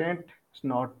front end, it's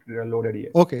not loaded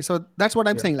yet. okay. So that's what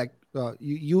I'm Yeah. saying. Like,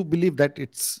 you believe that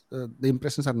it's the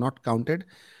impressions are not counted.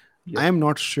 I Yes. am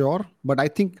not sure, but I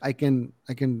think I can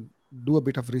do a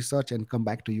bit of research and come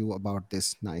back to you about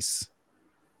this. Nice.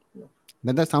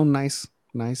 Does that sound nice?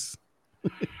 Nice.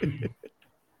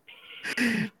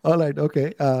 All right.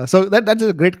 Okay. So that's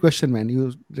a great question, man.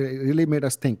 You really made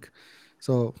us think.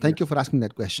 So Yeah. thank you for asking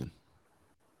that question.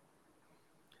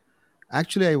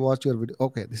 Actually, I watched your video.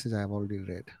 Okay, this is I have already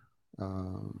read.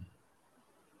 Um,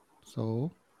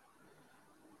 so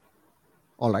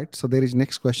all right. So there is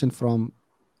next question from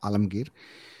Alamgir.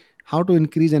 How to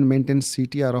increase and maintain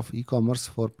CTR of e-commerce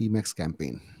for PMAX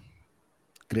campaign?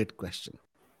 Great question.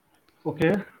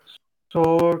 Okay.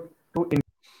 So to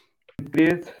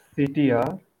increase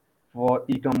CTR for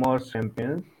e-commerce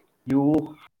campaigns,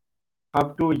 you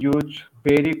have to use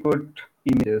very good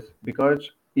images because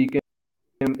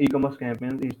e-commerce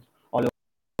campaigns is all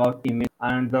about image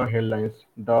and the headlines,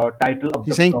 the title of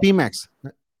He's the saying product. PMAX.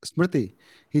 Smriti.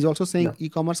 He's also Yeah. saying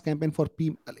e-commerce campaign for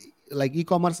like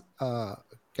e-commerce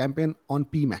campaign on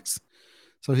PMAX.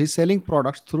 So he's selling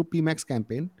products through PMAX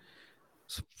campaign.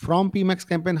 From PMAX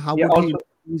campaign, how Yeah. would he Also,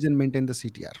 increase and maintain the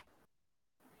CTR?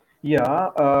 yeah,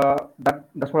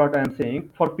 that's what I'm saying.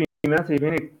 For PMS,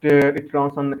 even it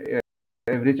runs on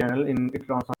every channel. It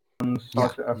runs on Yeah,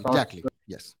 exactly.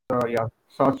 Yes. yeah,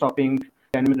 search shopping,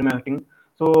 dynamic remarketing.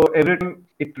 So every time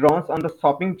it runs on the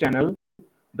shopping channel,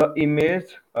 the image,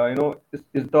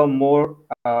 is the more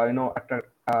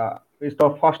is the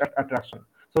first attraction.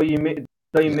 So the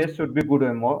Yes. image should be good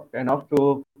enough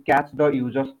to catch the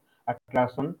user's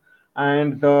attraction,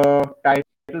 and the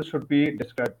title should be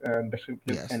descriptive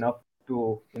Yes. enough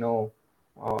to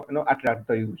attract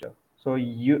the user. So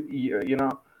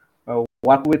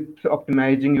work with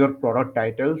optimizing your product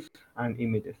titles and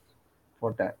images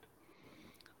for that.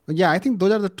 Yeah, I think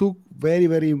those are the two very,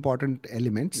 very important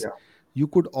elements. Yeah. You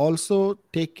could also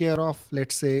take care of,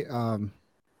 let's say,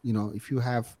 if you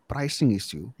have pricing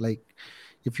issue, like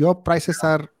if your prices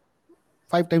are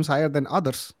 5 times higher than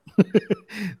others,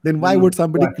 then why then would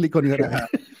somebody what? click on your ad?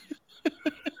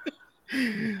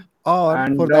 Yeah. Or for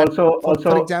And that, also,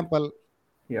 for example,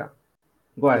 yeah,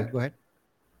 go yeah, ahead. go ahead.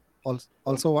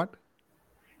 Also what?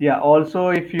 Yeah, also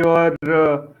if your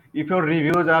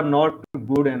reviews are not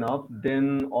good enough,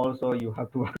 then also you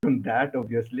have to work on that,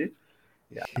 obviously.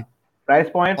 Yeah, price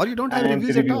point Or you don't have and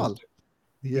reviews at reviews. all.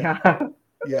 Yeah. Yeah.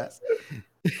 Yes.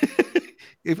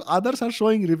 If others are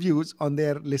showing reviews on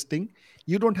their listing,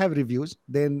 you don't have reviews,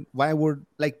 then why would,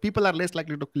 like, people are less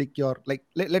likely to click your, like,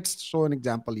 let's show an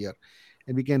example here,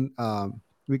 and we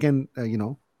can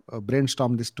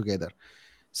brainstorm this together.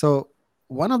 So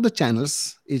one of the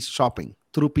channels is shopping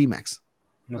through PMax.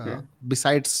 Okay.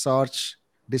 Besides search,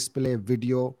 display,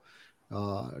 video,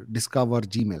 discover,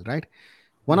 Gmail, right?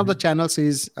 One of the Hmm. channels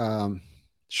is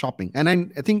shopping, and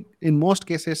I think in most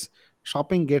cases,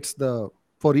 shopping gets the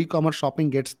for e-commerce, shopping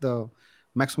gets the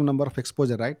maximum number of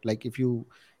exposure, right? Like if you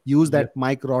use Yes. that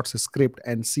Mike Roth's script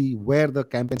and see where the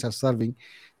campaigns are serving,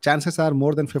 chances are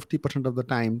more than 50% of the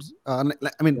times, I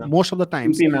mean Yeah. most of the In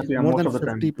times, PMS, yeah, more most than of the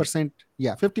time. 50%,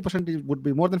 yeah, 50% would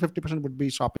be, more than 50% would be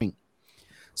shopping.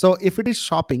 So if it is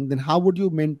shopping, then how would you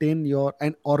maintain your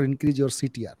and or increase your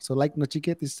CTR? So like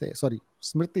Nachiket is saying, sorry,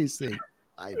 Smriti is saying,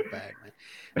 I bad man.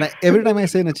 And every time I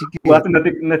say What's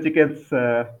Nachiket,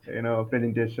 Nachiket's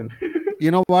presentation?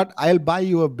 you know what? I'll buy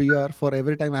you a beer for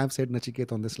every time I have said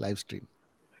Nachiket on this live stream.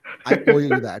 I owe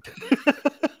you that.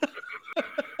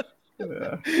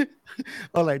 Yeah.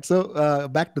 All right. So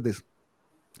back to this.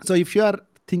 So if you are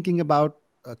thinking about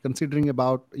considering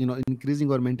about increasing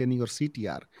or maintaining your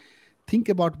CTR, think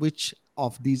about which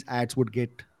of these ads would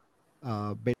get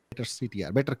better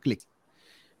CTR, better clicks.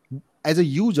 As a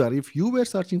user, if you were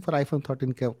searching for iPhone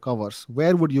 13 covers,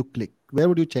 where would you click? Where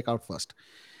would you check out first?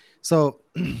 So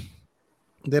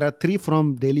there are three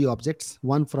from Daily Objects,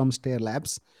 one from Stare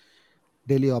Labs.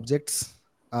 Daily Objects.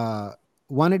 Uh,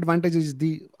 One advantage is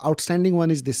the outstanding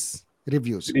one is this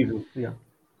reviews. Reviews. Yeah.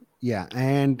 Yeah,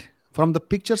 and from the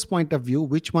pictures point of view,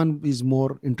 which one is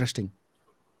more interesting,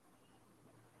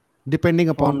 depending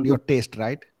upon From your the taste,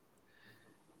 right?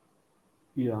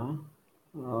 yeah.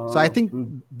 So I think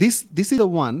Mm, this is the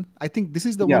one. I think this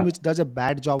is the one yeah. which does a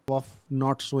bad job of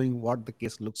not showing what the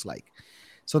case looks like.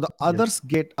 So the Yes.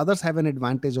 others have an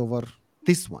advantage over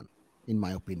this one, in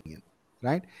my opinion,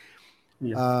 right?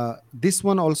 Yeah. This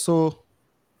one also,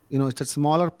 it's a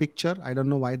smaller picture. I don't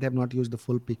know why they have not used the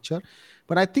full picture,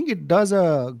 but I think it does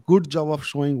a good job of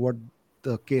showing what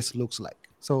the case looks like.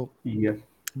 So Yes.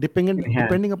 Enhance.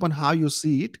 depending upon how you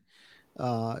see it,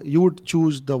 you would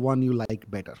choose the one you like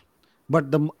better. But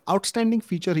the outstanding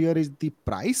feature here is the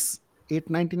price,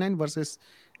 899 versus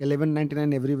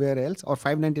 1199 everywhere else, or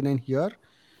 599 here,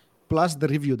 plus the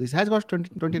review. This has got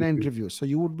 29 reviews, so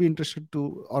you would be interested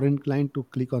to or inclined to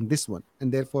click on this one,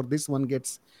 and therefore this one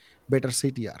gets better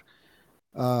CTR.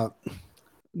 uh,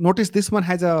 Notice this one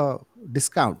has a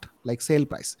discount, like sale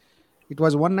price. It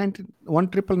was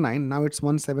 199, now it's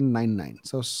 1799.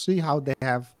 So see how they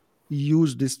have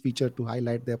used this feature to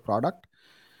highlight their product.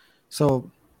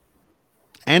 So,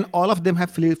 and all of them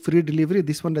have free delivery.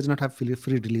 This one does not have free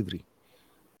delivery.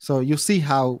 So you see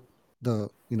how the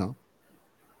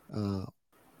uh,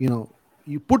 you know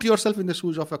you put yourself in the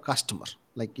shoes of a customer.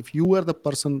 Like if you were the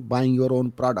person buying your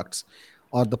own products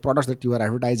or the products that you are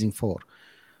advertising for,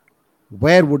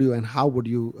 where would you and how would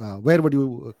you where would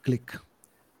you click?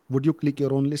 Would you click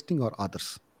your own listing or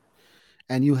others?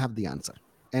 And you have the answer,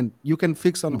 and you can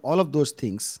fix on all of those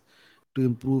things to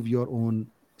improve your own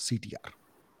CTR.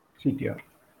 CTR.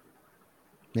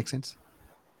 Make sense?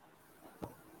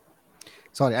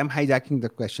 Sorry, I'm hijacking the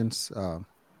questions,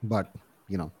 but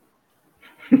you know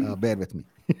bear with me.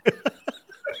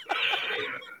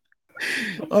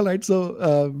 All right.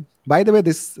 So, by the way,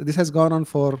 this has gone on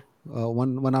for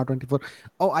 1 hour 24.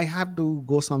 Oh, I have to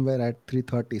go somewhere at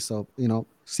 3:30. So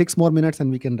 6 more minutes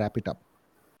and we can wrap it up.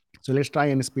 So let's try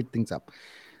and speed things up.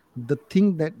 The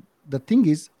thing that the thing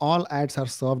is, all ads are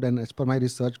served, and as per my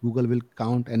research, Google will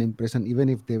count an impression even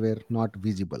if they were not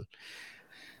visible.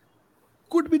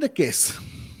 Could be the case.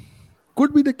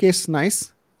 Could be the case.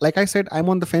 Nice. Like I said, I'm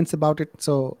on the fence about it.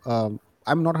 So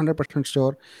I'm not 100%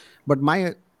 sure, but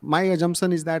my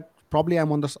assumption is that probably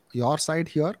I'm on your side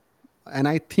here, and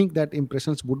I think that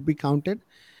impressions would be counted.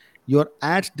 Your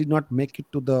ads did not make it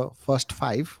to the first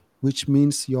five, which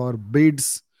means your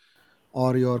bids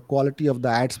or your quality of the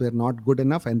ads were not good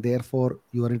enough, and therefore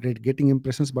you are getting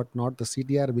impressions but not the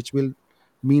CTR, which will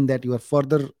mean that you are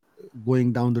further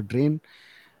going down the drain.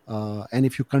 and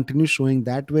if you continue showing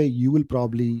that way, you will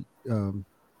probably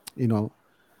you know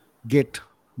get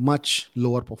much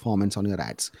lower performance on your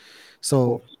ads. Of So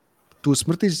course. to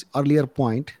Smriti's earlier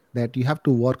point, that you have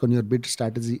to work on your bid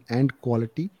strategy and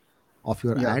quality of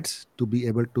your Yeah. ads to be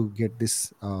able to get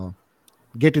this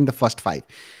get in the first five.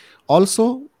 Also,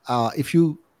 if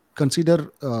you consider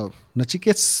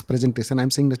Nachiket's presentation, I'm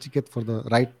saying Nachiket for the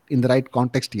right in the right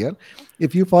context here.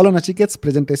 If you follow Nachiket's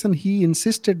presentation, he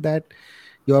insisted that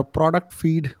your product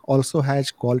feed also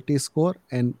has quality score,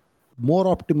 and more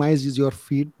optimized is your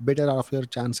feed, better are your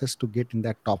chances to get in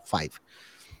that top five.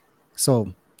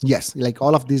 So yes, like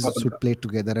all of these Got should it. play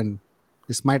together, and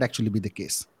this might actually be the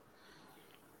case.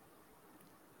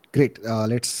 Great.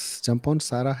 Let's jump on.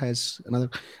 Sarah has another.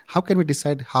 How can we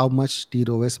decide how much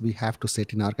TROS we have to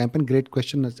set in our campaign? Great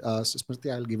question,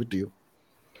 Smriti. I'll give it to you.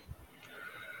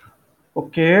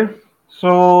 Okay.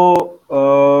 So,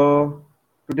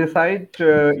 to decide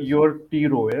your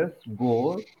TROS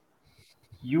goal,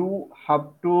 you have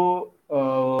to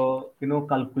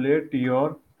calculate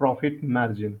your profit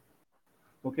margin.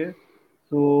 Okay.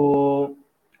 So,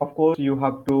 of course, you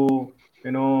have to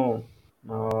you know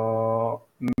uh,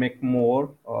 make more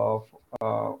uh,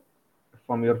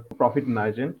 from your profit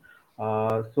margin.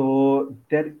 So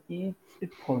there is a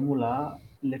formula.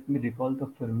 Let me recall the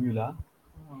formula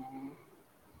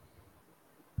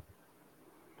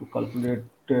to calculate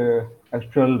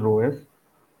actual ROAS.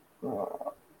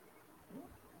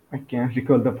 I can't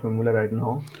recall the formula right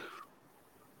now.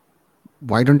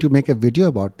 Why don't you make a video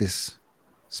about this,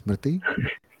 Smriti?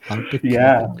 How to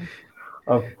Yeah, calculate?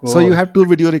 of So you course. have two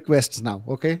video requests now.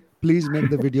 Okay, please make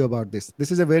the video about this.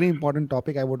 This is a very important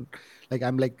topic. I would like.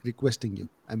 I'm like requesting you.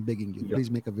 I'm begging you. Yeah, Please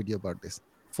make a video about this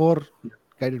for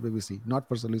Guided PPC, not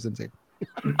for Solution Set.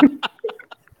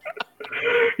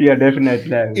 yeah,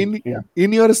 definitely. I will. in Yeah,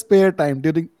 in your spare time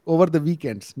during over the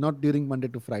weekends, not during Monday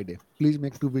to Friday, please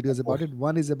make two videos of about course. it.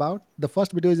 One is about the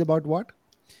first video is about what,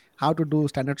 how to do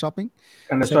standard shopping.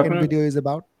 And the Second shopping, video is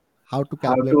about how to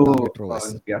how calculate to target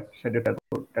ROAS. yeah, set it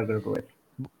as a ROAS.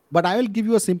 But I will give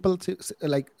you a simple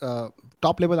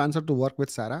top level answer to work with,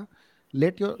 Sarah.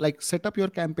 Let your like set up your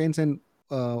campaigns, and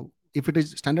if it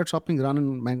is standard shopping, run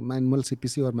on manual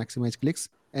CPC or maximize clicks,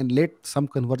 and let some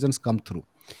conversions come through.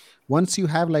 Once you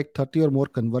have like 30 or more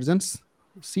conversions,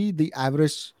 see the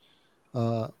average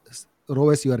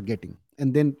ROAS you are getting,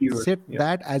 and then Keywords. set Yeah,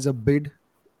 that as a bid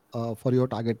for your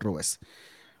target ROAS.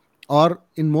 Or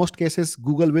in most cases,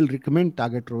 Google will recommend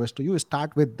target ROAS to you.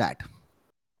 Start with that.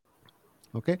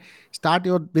 Okay, start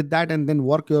your with that, and then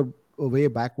work your way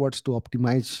backwards to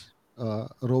optimize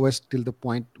ROAS till the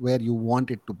point where you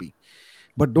want it to be.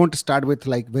 But don't start with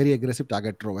like very aggressive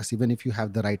target ROAS, even if you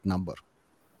have the right number.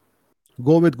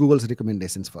 Go with Google's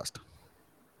recommendations first.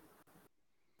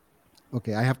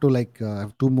 Okay, I have to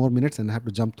have 2 more minutes and I have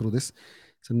to jump through this.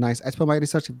 So nice. As per my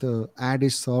research, if the ad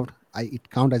is served, it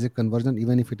count as a conversion,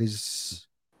 even if it is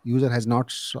user has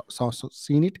not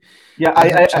seen it. yeah. I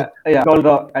have checked. Yeah.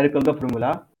 I recall the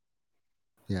formula.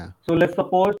 Yeah, So let's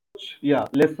suppose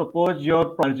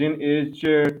your margin is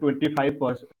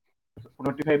 25%.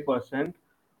 25%.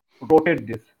 Rotate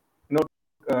this. You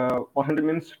know, 100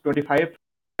 means 25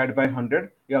 divided by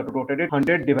 100. You have to rotate it.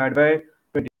 100 divided by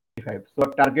 25. So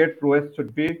our target ROAS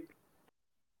should be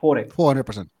 4x,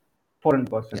 400%.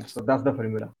 400%. Yes, So that's the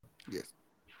formula. yes,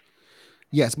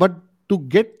 yes. But to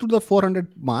get to the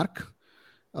 400 mark,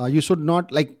 you should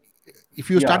not like if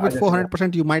you Yeah, start I with just yeah,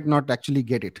 400%, you might not actually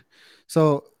get it.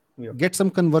 So yeah. get some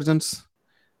conversions,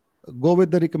 go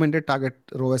with the recommended target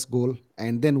ROAS goal,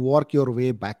 and then work your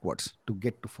way backwards to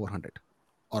get to 400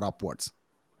 or upwards.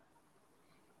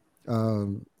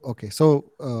 Okay,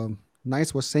 so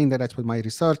Nice was saying that as per my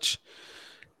research,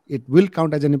 it will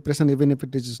count as an impression even if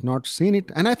it is not seen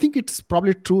it, and I think it's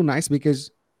probably true, Nice,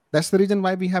 because that's the reason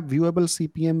why we have viewable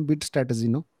CPM bid strategy,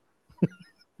 no,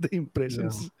 the Yeah.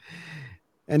 impressions.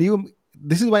 And you,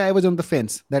 this is why I was on the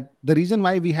fence that the reason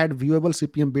why we had viewable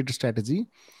CPM bid strategy,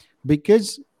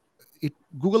 because it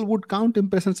Google would count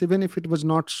impressions even if it was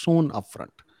not shown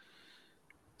upfront.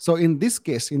 So in this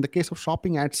case, in the case of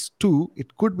shopping ads too,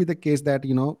 it could be the case that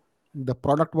the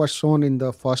product was shown in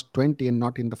the first 20 and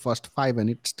not in the first 5, and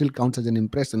it still counts as an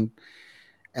impression,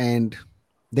 and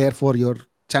therefore your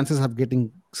chances of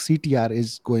getting CTR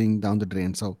is going down the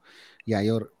drain. So yeah,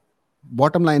 your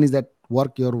bottom line is that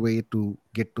work your way to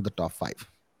get to the top 5,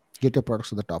 get your products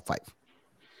to the top 5.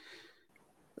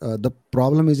 The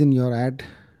problem is in your ad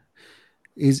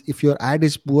is if your ad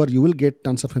is poor, you will get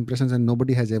tons of impressions and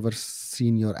nobody has ever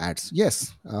seen your ads.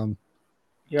 Yes, You'll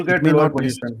it get may lower not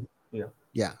position. Yeah.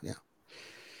 yeah, yeah.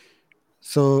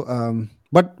 So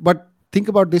but think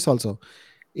about this also.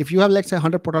 If you have, let's say,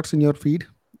 100 products in your feed,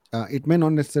 it may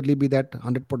not necessarily be that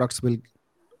 100 products will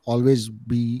always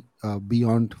be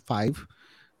beyond 5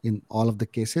 in all of the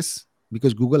cases,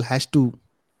 because Google has to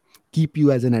keep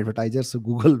you as an advertiser. So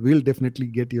Google will definitely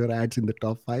get your ads in the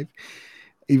top 5,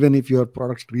 even if your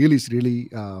products really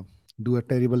do a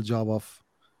terrible job of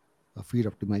feed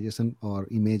optimization or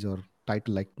image or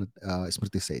title, like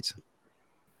Smriti says.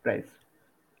 Price.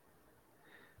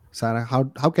 Sarah,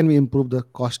 how can we improve the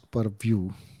cost per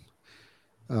view?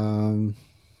 um,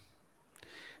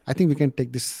 I think we can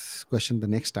take this question the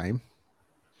next time.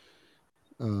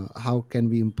 How can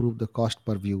we improve the cost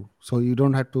per view? So you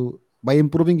don't have to, by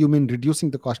improving you mean reducing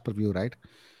the cost per view, right?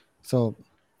 So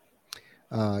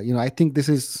I think this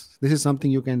is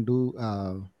something you can do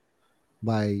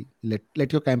by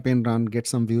let your campaign run, get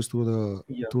some views through the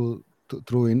Yeah.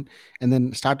 through in, and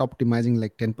then start optimizing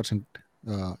like 10%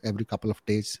 every couple of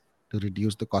days to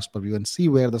reduce the cost per view, and see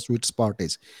where the sweet spot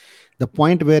is. The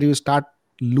point where you start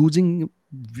losing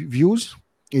views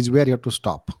is where you have to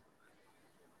stop.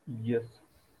 Yes.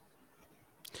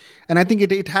 And I think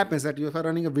it happens that if you're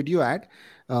running a video ad,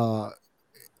 uh,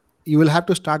 you will have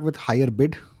to start with higher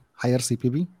bid, higher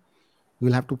CPV. You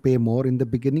will have to pay more in the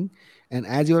beginning, and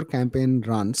as your campaign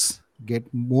runs, get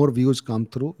more views come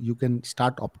through, you can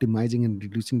start optimizing and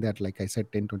reducing that, like I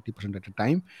said, 10-20% at a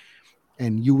time.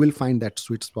 And you will find that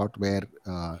sweet spot where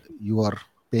you are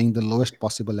paying the lowest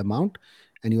possible amount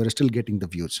and you are still getting the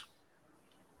views.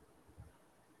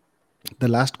 The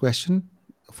last question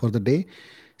for the day,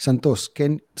 Santosh,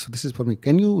 so this is for me.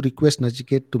 Can you request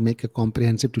Nachiket to make a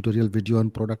comprehensive tutorial video on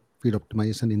product feed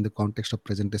optimization in the context of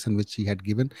presentation which he had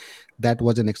given? That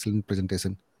was an excellent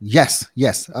presentation. Yes.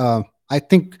 I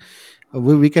think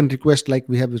we can request, like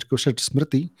we have requested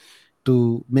Smriti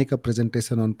to make a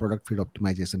presentation on product feed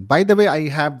optimization. By the way, I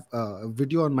have a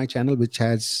video on my channel which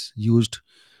has used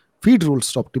feed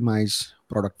rules to optimize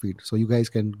product feed. So you guys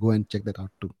can go and check that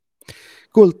out too.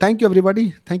 Cool. Thank you,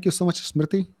 everybody. Thank you so much,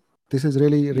 Smriti. This is Yeah.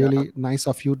 really nice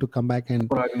of you to come back and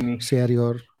For having me. share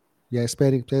your, yeah,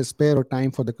 spare your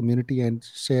time for the community and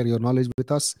share your knowledge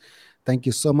with us. Thank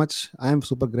you so much. I am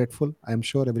super grateful. I am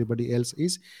sure everybody else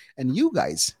is. And you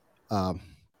guys, um,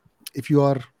 if you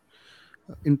are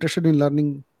interested in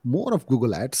learning more of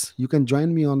Google Ads, you can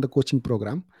join me on the coaching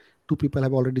program. Two people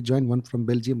have already joined, one from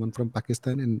Belgium, one from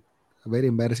Pakistan, and very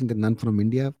embarrassing that none from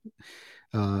India.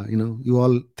 You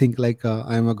all think like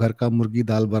I am a ghar ka murgi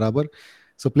dal barabar.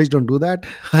 So please don't do that.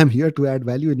 I'm here to add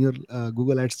value in your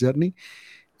Google Ads journey.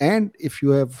 And if you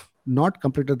have not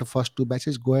completed the first two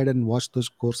batches, go ahead and watch those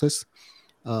courses.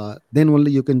 Then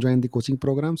only you can join the coaching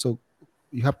program. So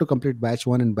you have to complete batch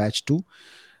one and batch two,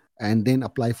 and then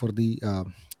apply for the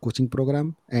coaching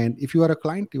program. And if you are a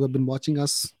client, you have been watching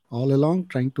us all along,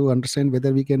 trying to understand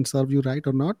whether we can serve you right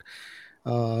or not.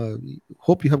 uh,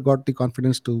 Hope you have got the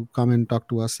confidence to come and talk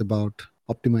to us about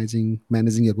optimizing,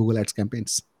 managing your Google Ads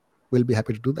campaigns. We'll be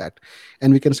happy to do that.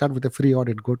 And we can start with a free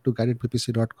audit. Go to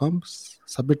guidedppc.com,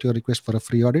 submit your request for a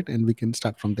free audit, and we can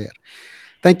start from there.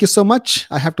 Thank you so much.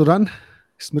 I have to run.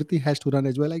 Smriti has to run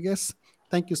as well, I guess.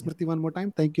 Thank you, Smriti, one more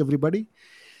time. Thank you, everybody,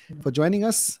 for joining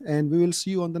us. And we will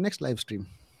see you on the next live stream.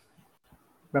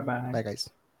 Bye bye. Bye, guys.